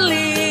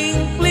darling,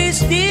 please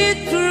be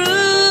true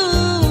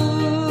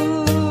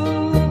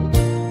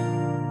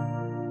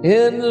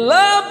and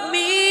love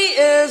me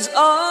as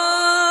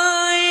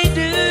I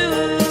do.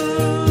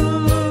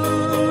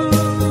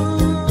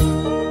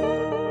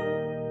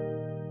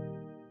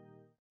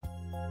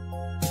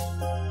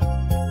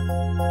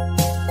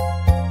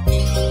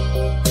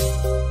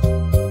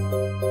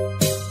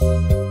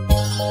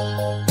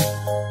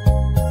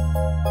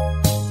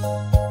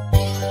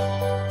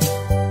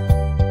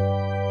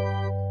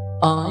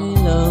 I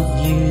love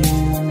you,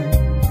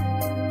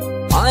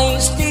 I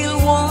still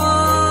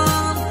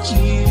want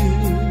you,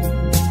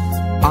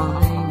 I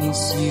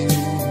miss you,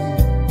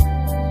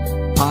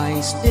 I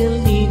still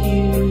need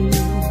you.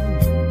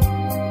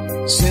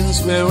 Since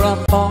we're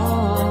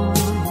apart,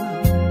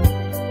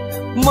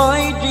 my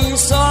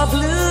days are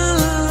blue.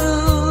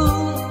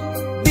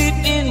 Deep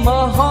in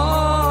my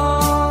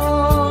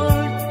heart,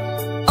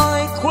 I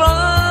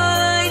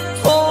cried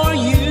for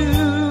you.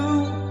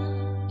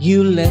 You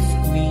left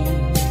me,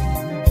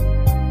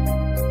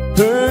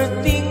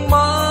 hurting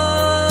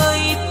my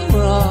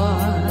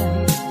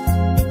pride.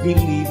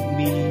 Believe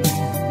me,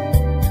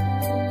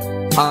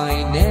 I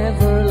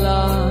never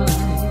lied.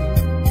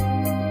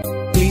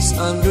 Please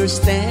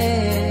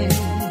understand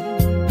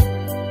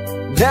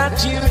that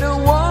you're the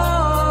one.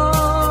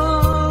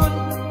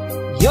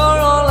 You're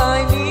all I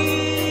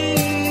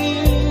need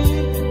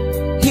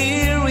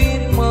here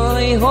in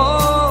my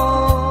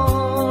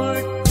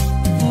heart.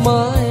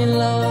 My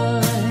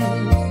life,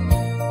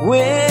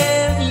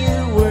 when you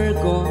were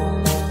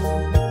gone,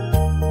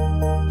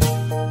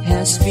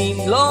 has been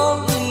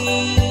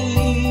lonely,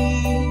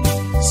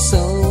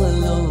 so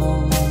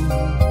alone.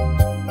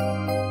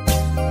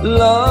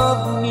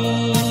 Love me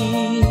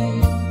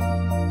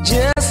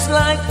just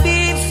like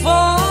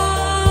before.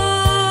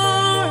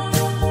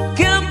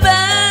 Come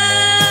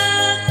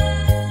back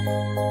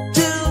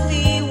to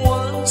me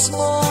once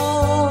more.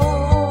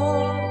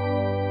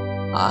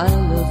 I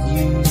love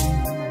you,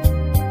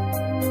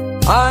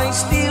 I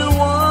still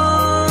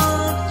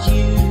want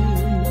you,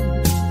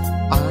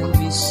 I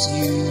miss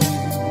you,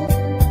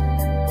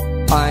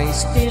 I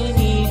still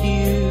need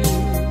you.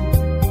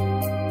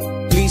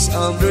 Please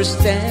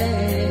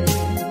understand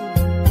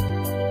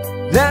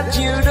that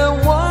you're the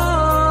one.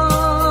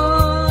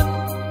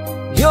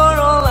 You're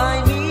all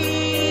I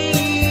need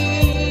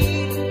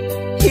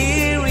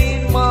here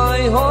in my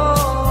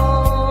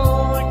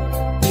heart.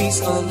 Please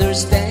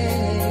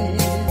understand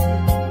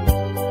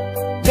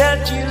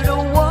that you're the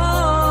one.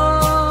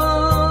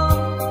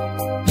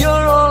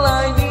 You're all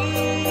I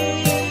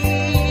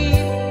need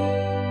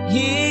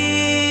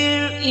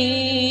here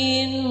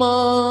in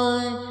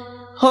my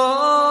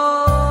heart.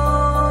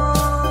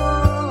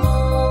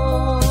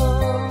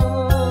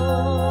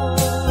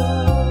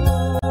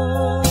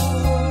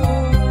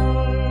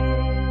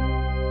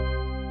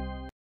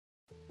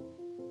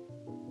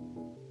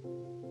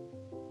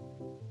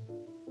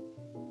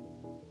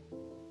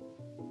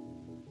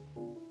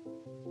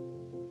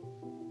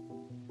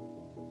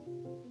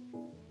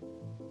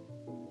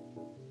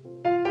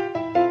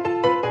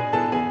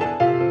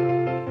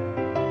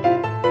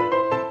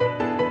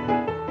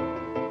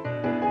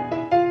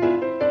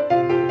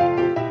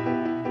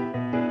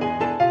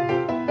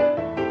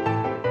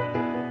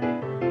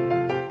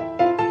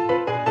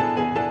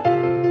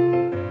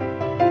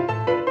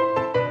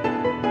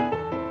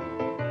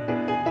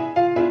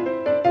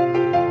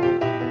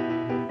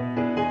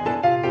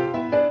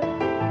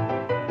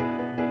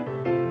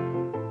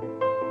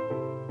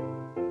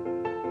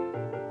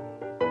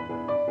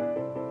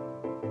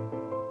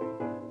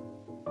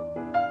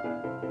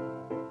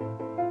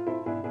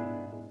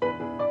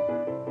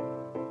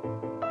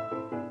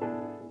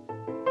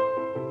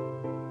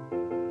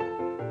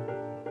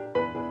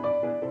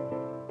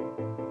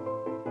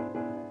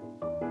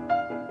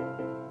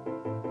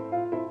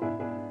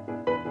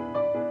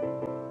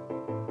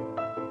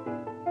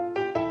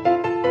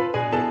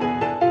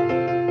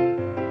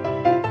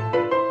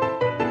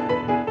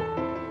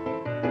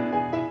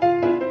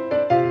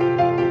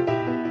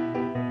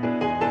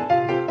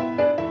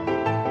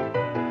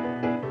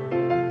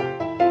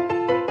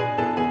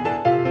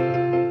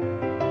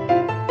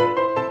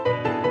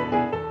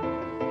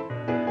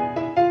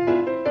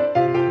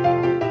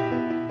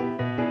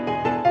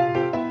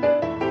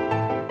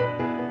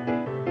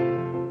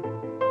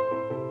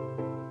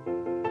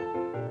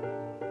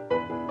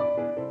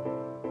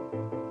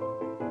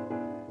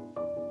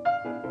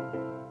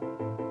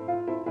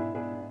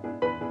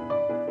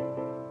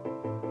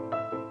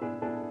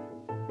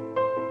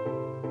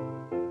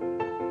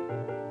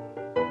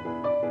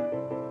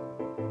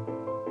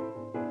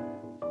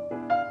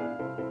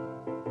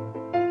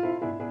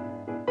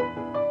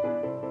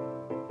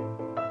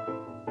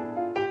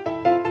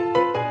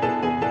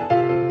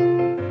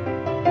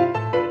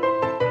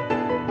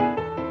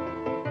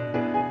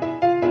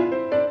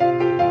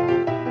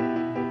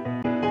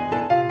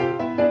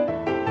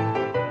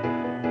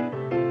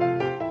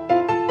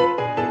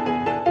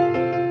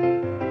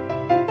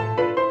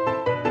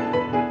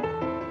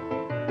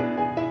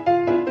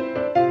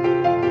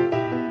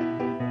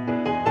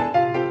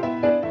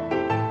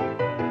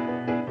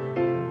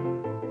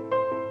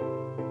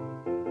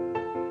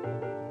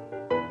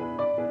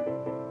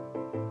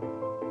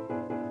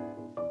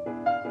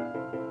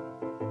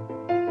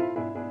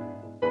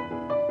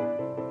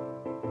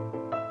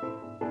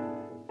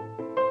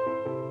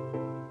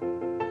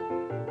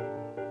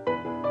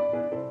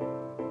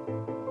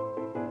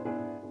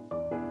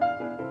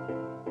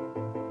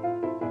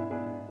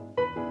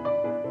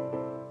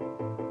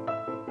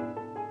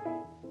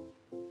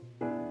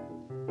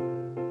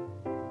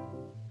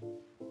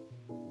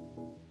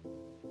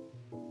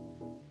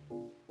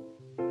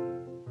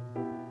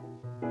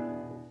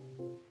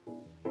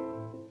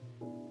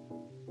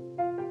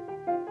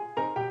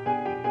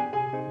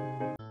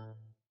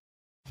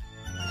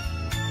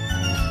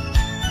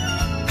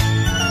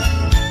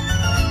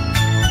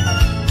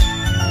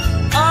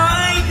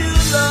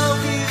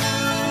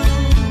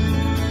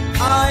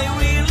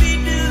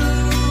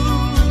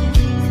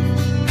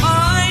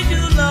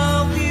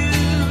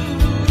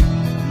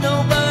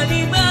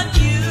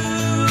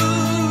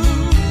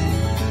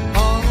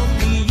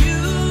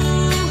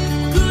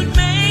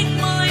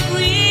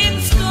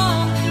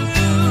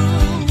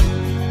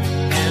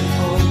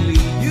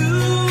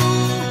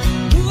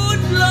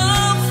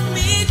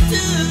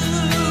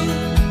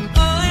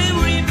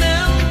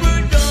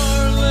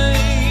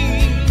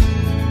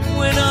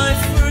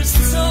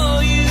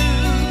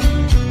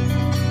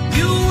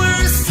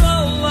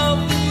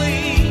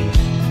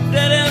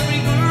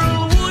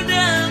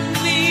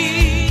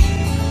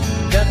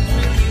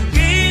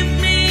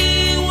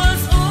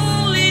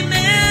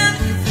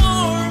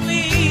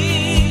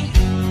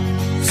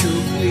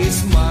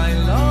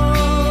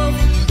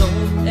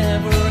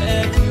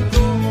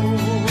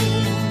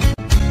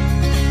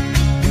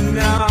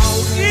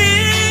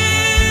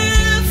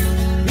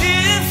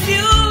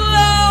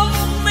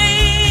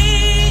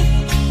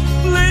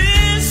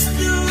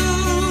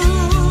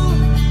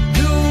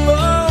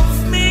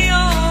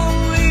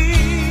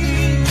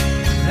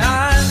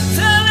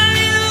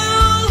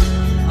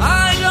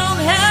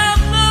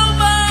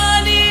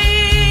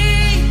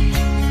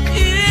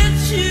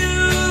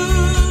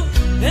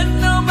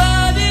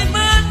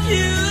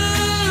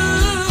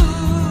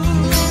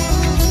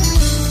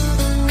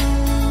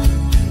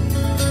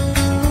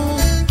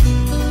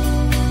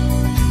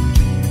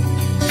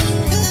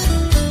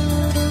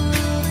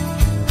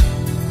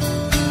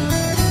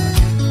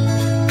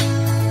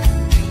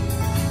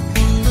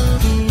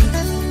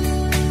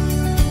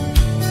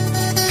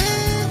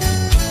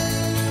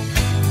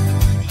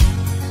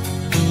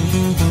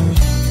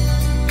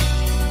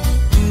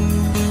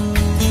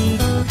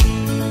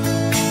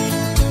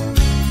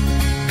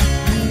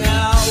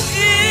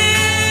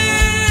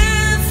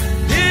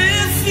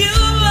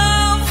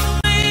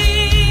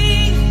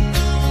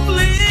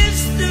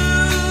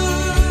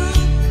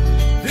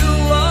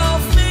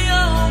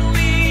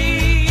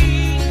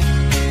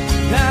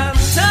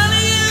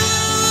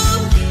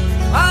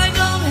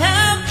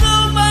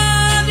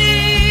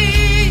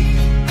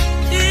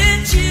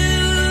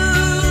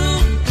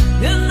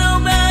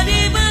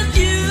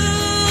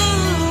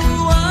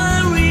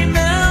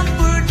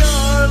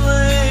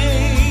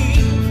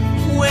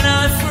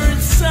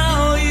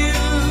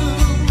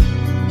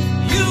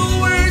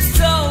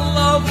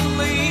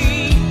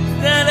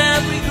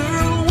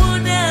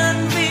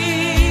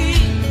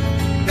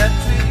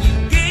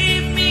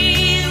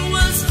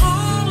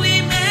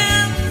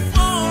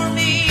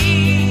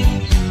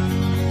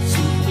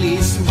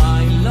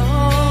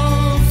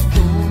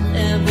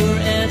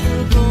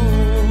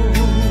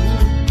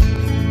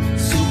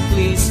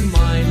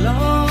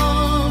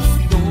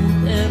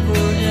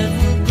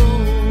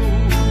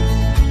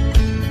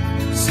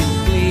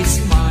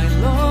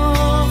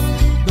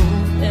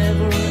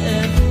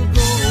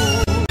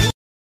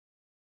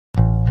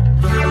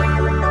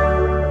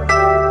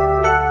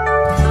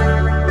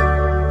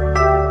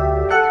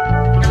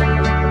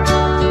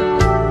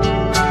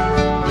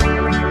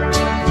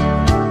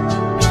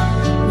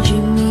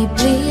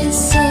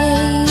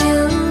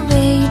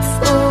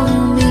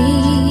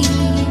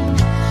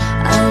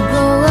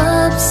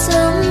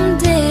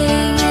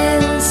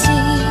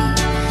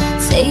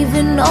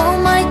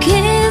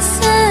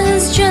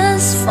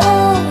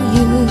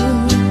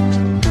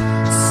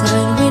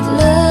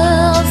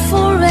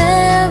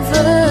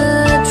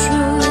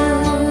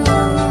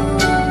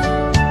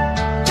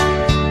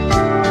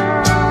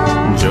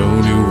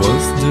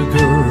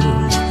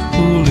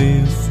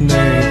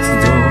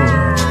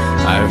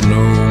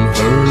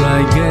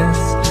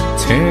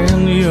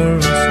 10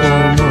 years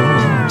or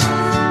more,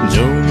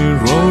 Joni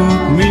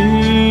wrote me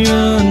a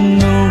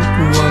note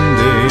one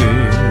day,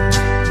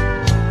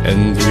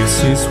 and this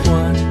is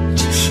what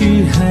she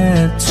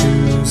had to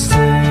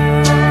say.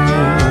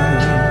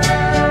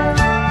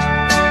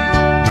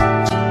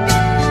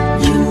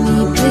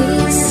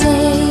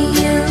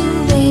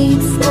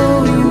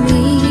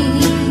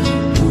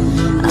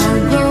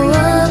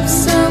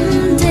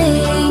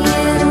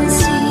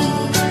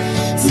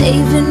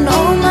 Saving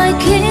all my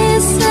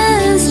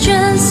kisses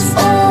just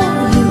for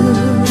you,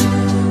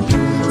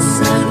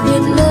 signed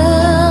with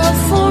love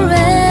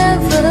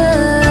forever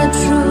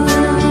true.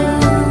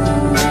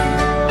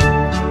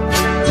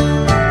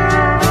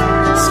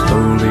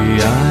 Slowly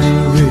I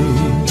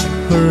read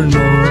her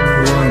note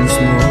once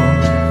more,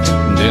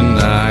 then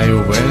I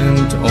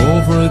went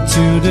over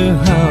to the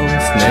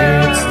house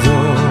next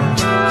door.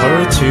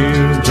 Her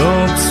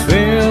teardrops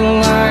fell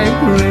like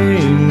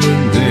rain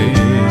one day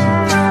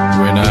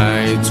when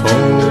I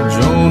told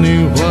Joni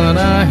what I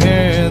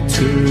had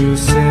to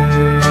say.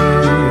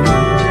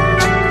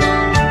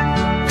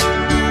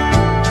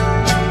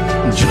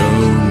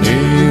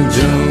 Joni,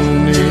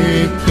 Joni,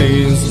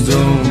 please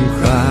don't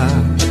cry.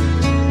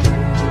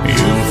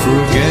 You'll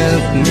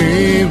forget me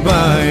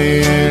by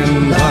and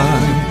by.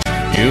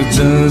 You're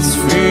just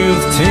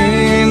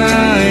 15, I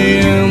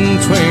am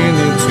 22.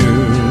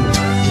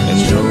 And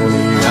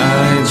Joni,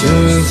 I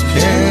just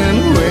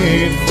can't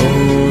wait for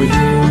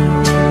you.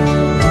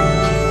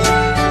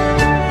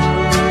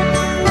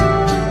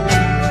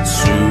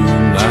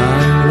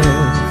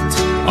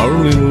 Our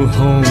little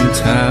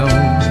hometown,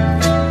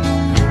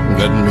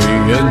 got me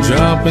a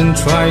job and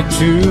tried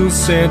to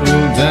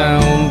settle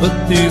down, but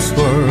these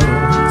words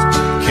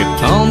kept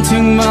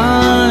haunting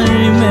my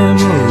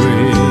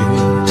memory.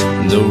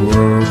 The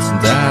words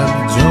that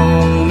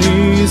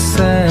Joni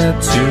said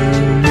to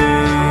me.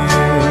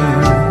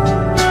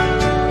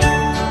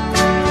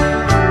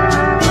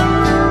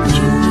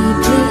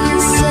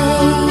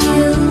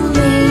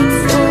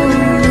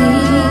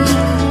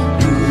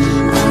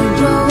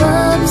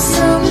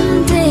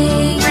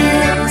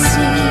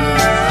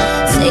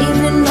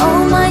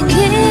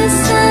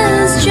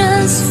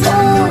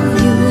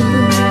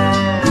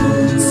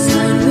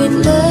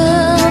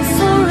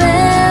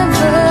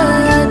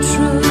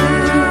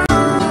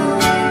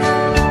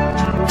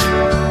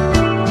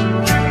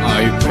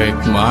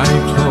 My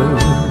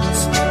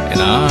clothes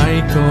and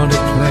I got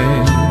a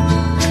plan.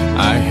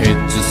 I had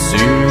to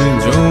see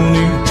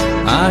Joni,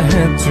 I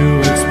had to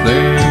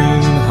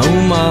explain how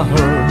my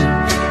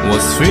heart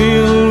was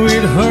filled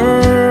with her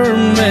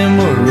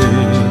memory,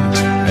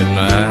 and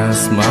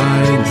asked my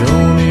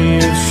Joni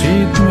if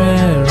she'd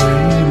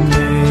marry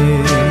me.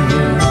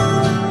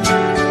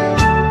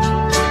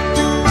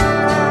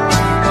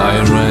 I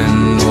ran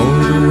all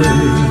the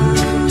way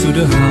to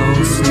the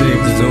house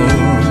next door,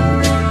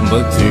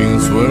 but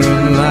things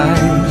weren't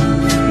like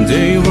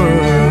they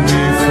were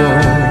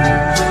before.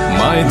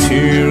 My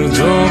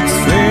teardrops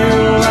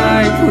fell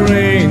like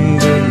rain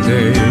that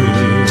day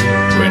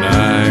when I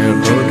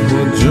heard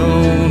what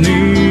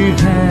Joni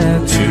had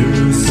to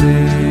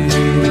say.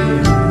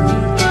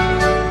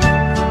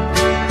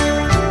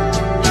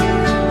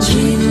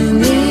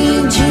 Jimmy,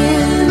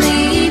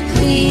 Jimmy,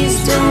 please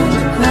don't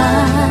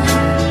cry.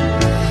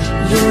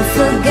 You'll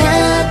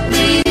forget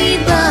me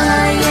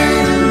by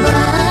and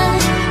by.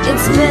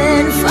 It's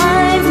been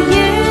 5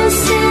 years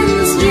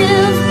since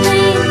you've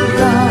been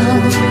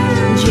gone.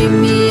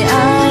 Jimmy,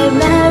 I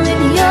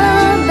married you.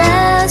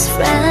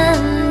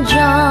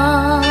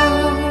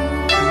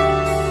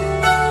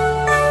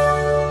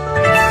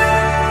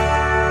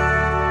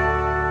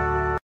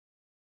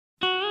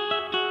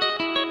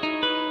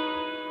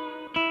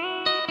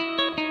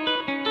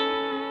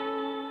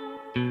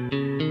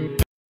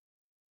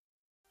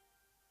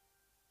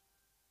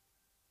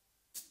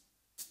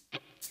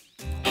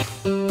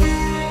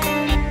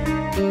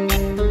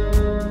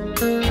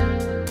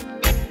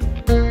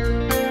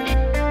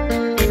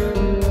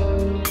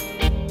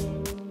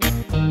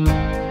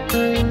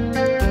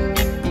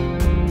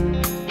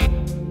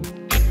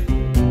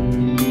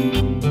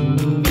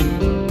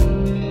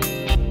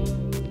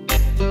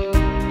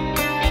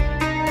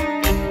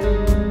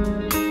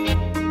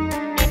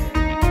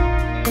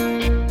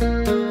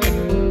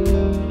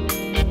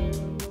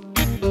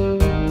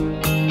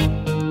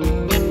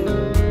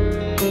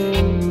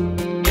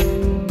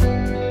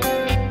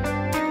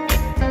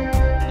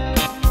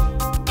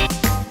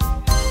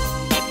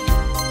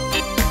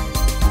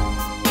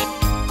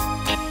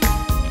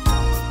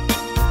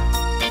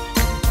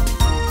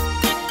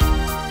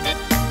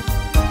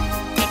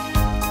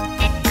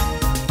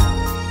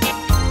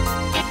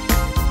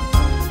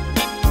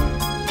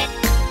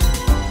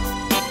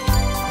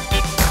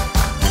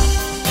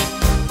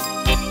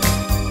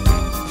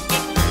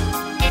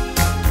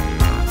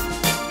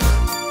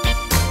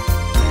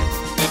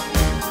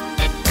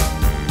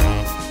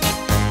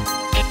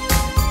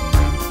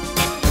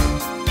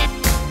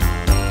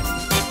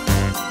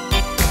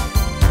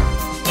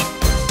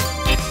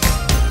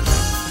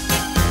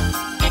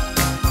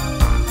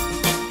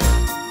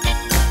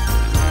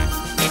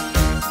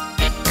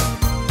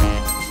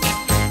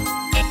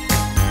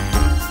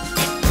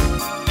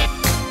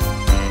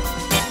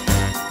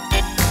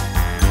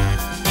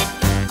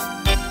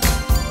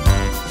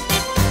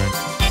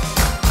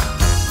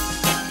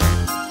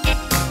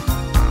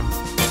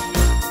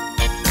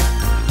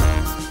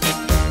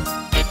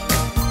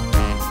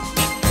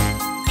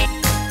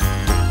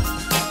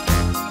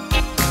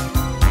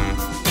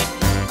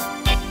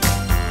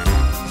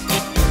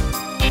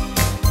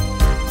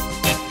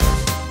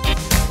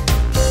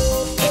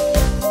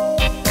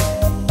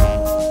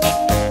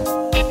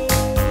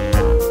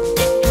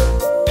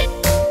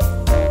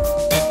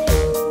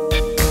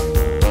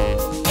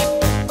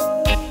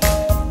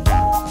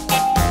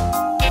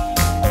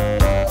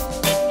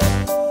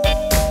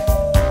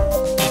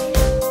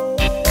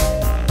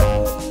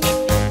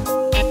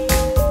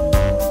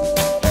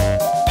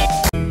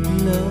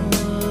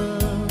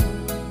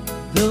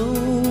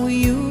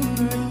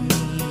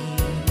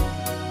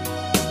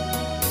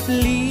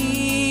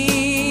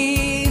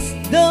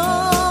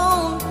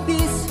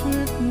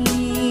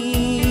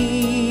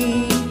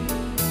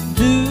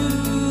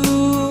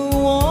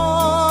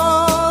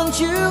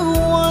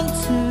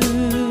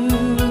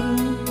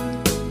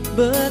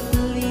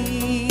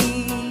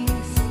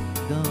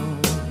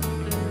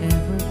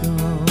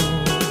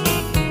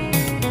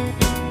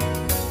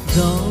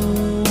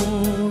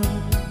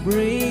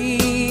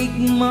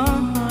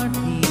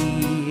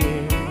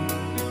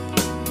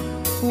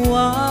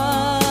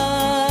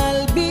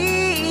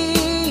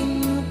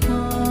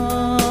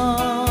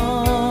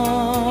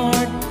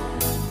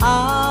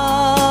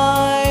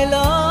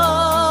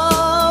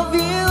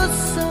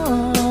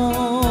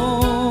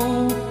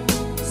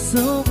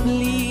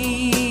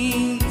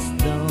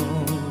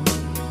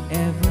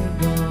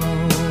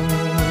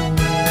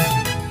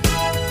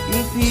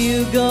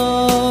 you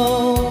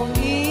go,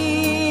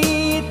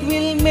 it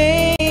will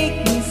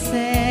make me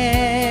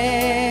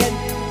sad.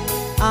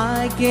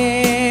 I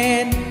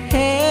can't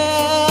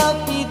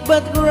help it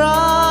but cry.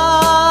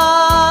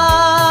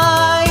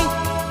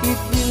 If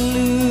we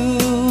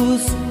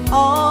lose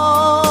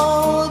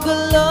all the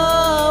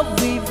love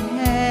we've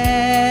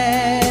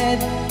had,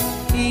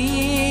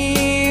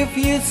 if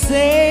you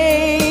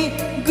say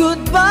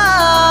goodbye,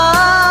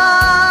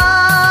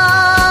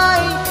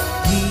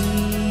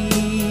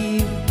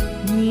 give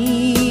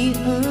me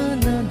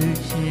another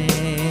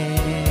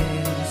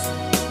chance,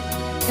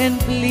 and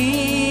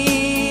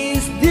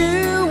please do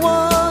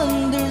understand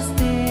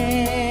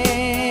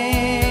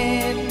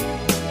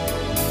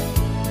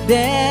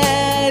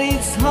that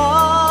it's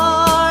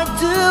hard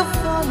to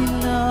fall in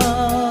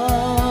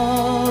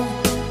love.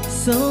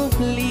 So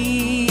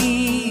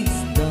please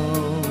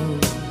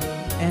don't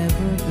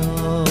ever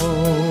go.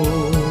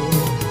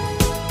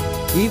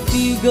 If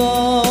you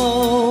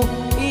go,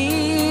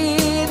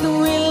 it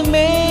will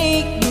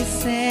make me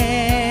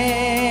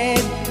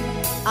sad.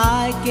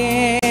 I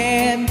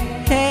can't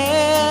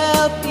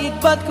help it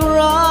but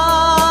cry.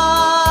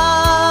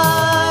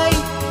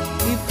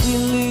 If we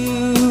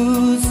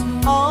lose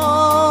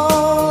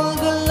all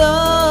the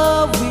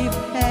love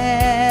we've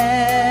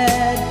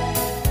had,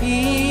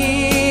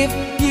 if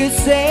you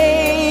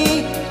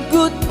say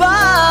goodbye,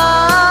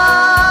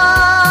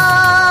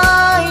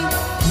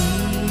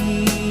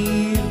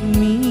 give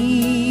me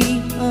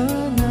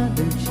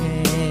another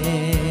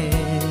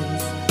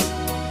chance,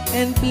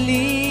 and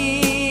please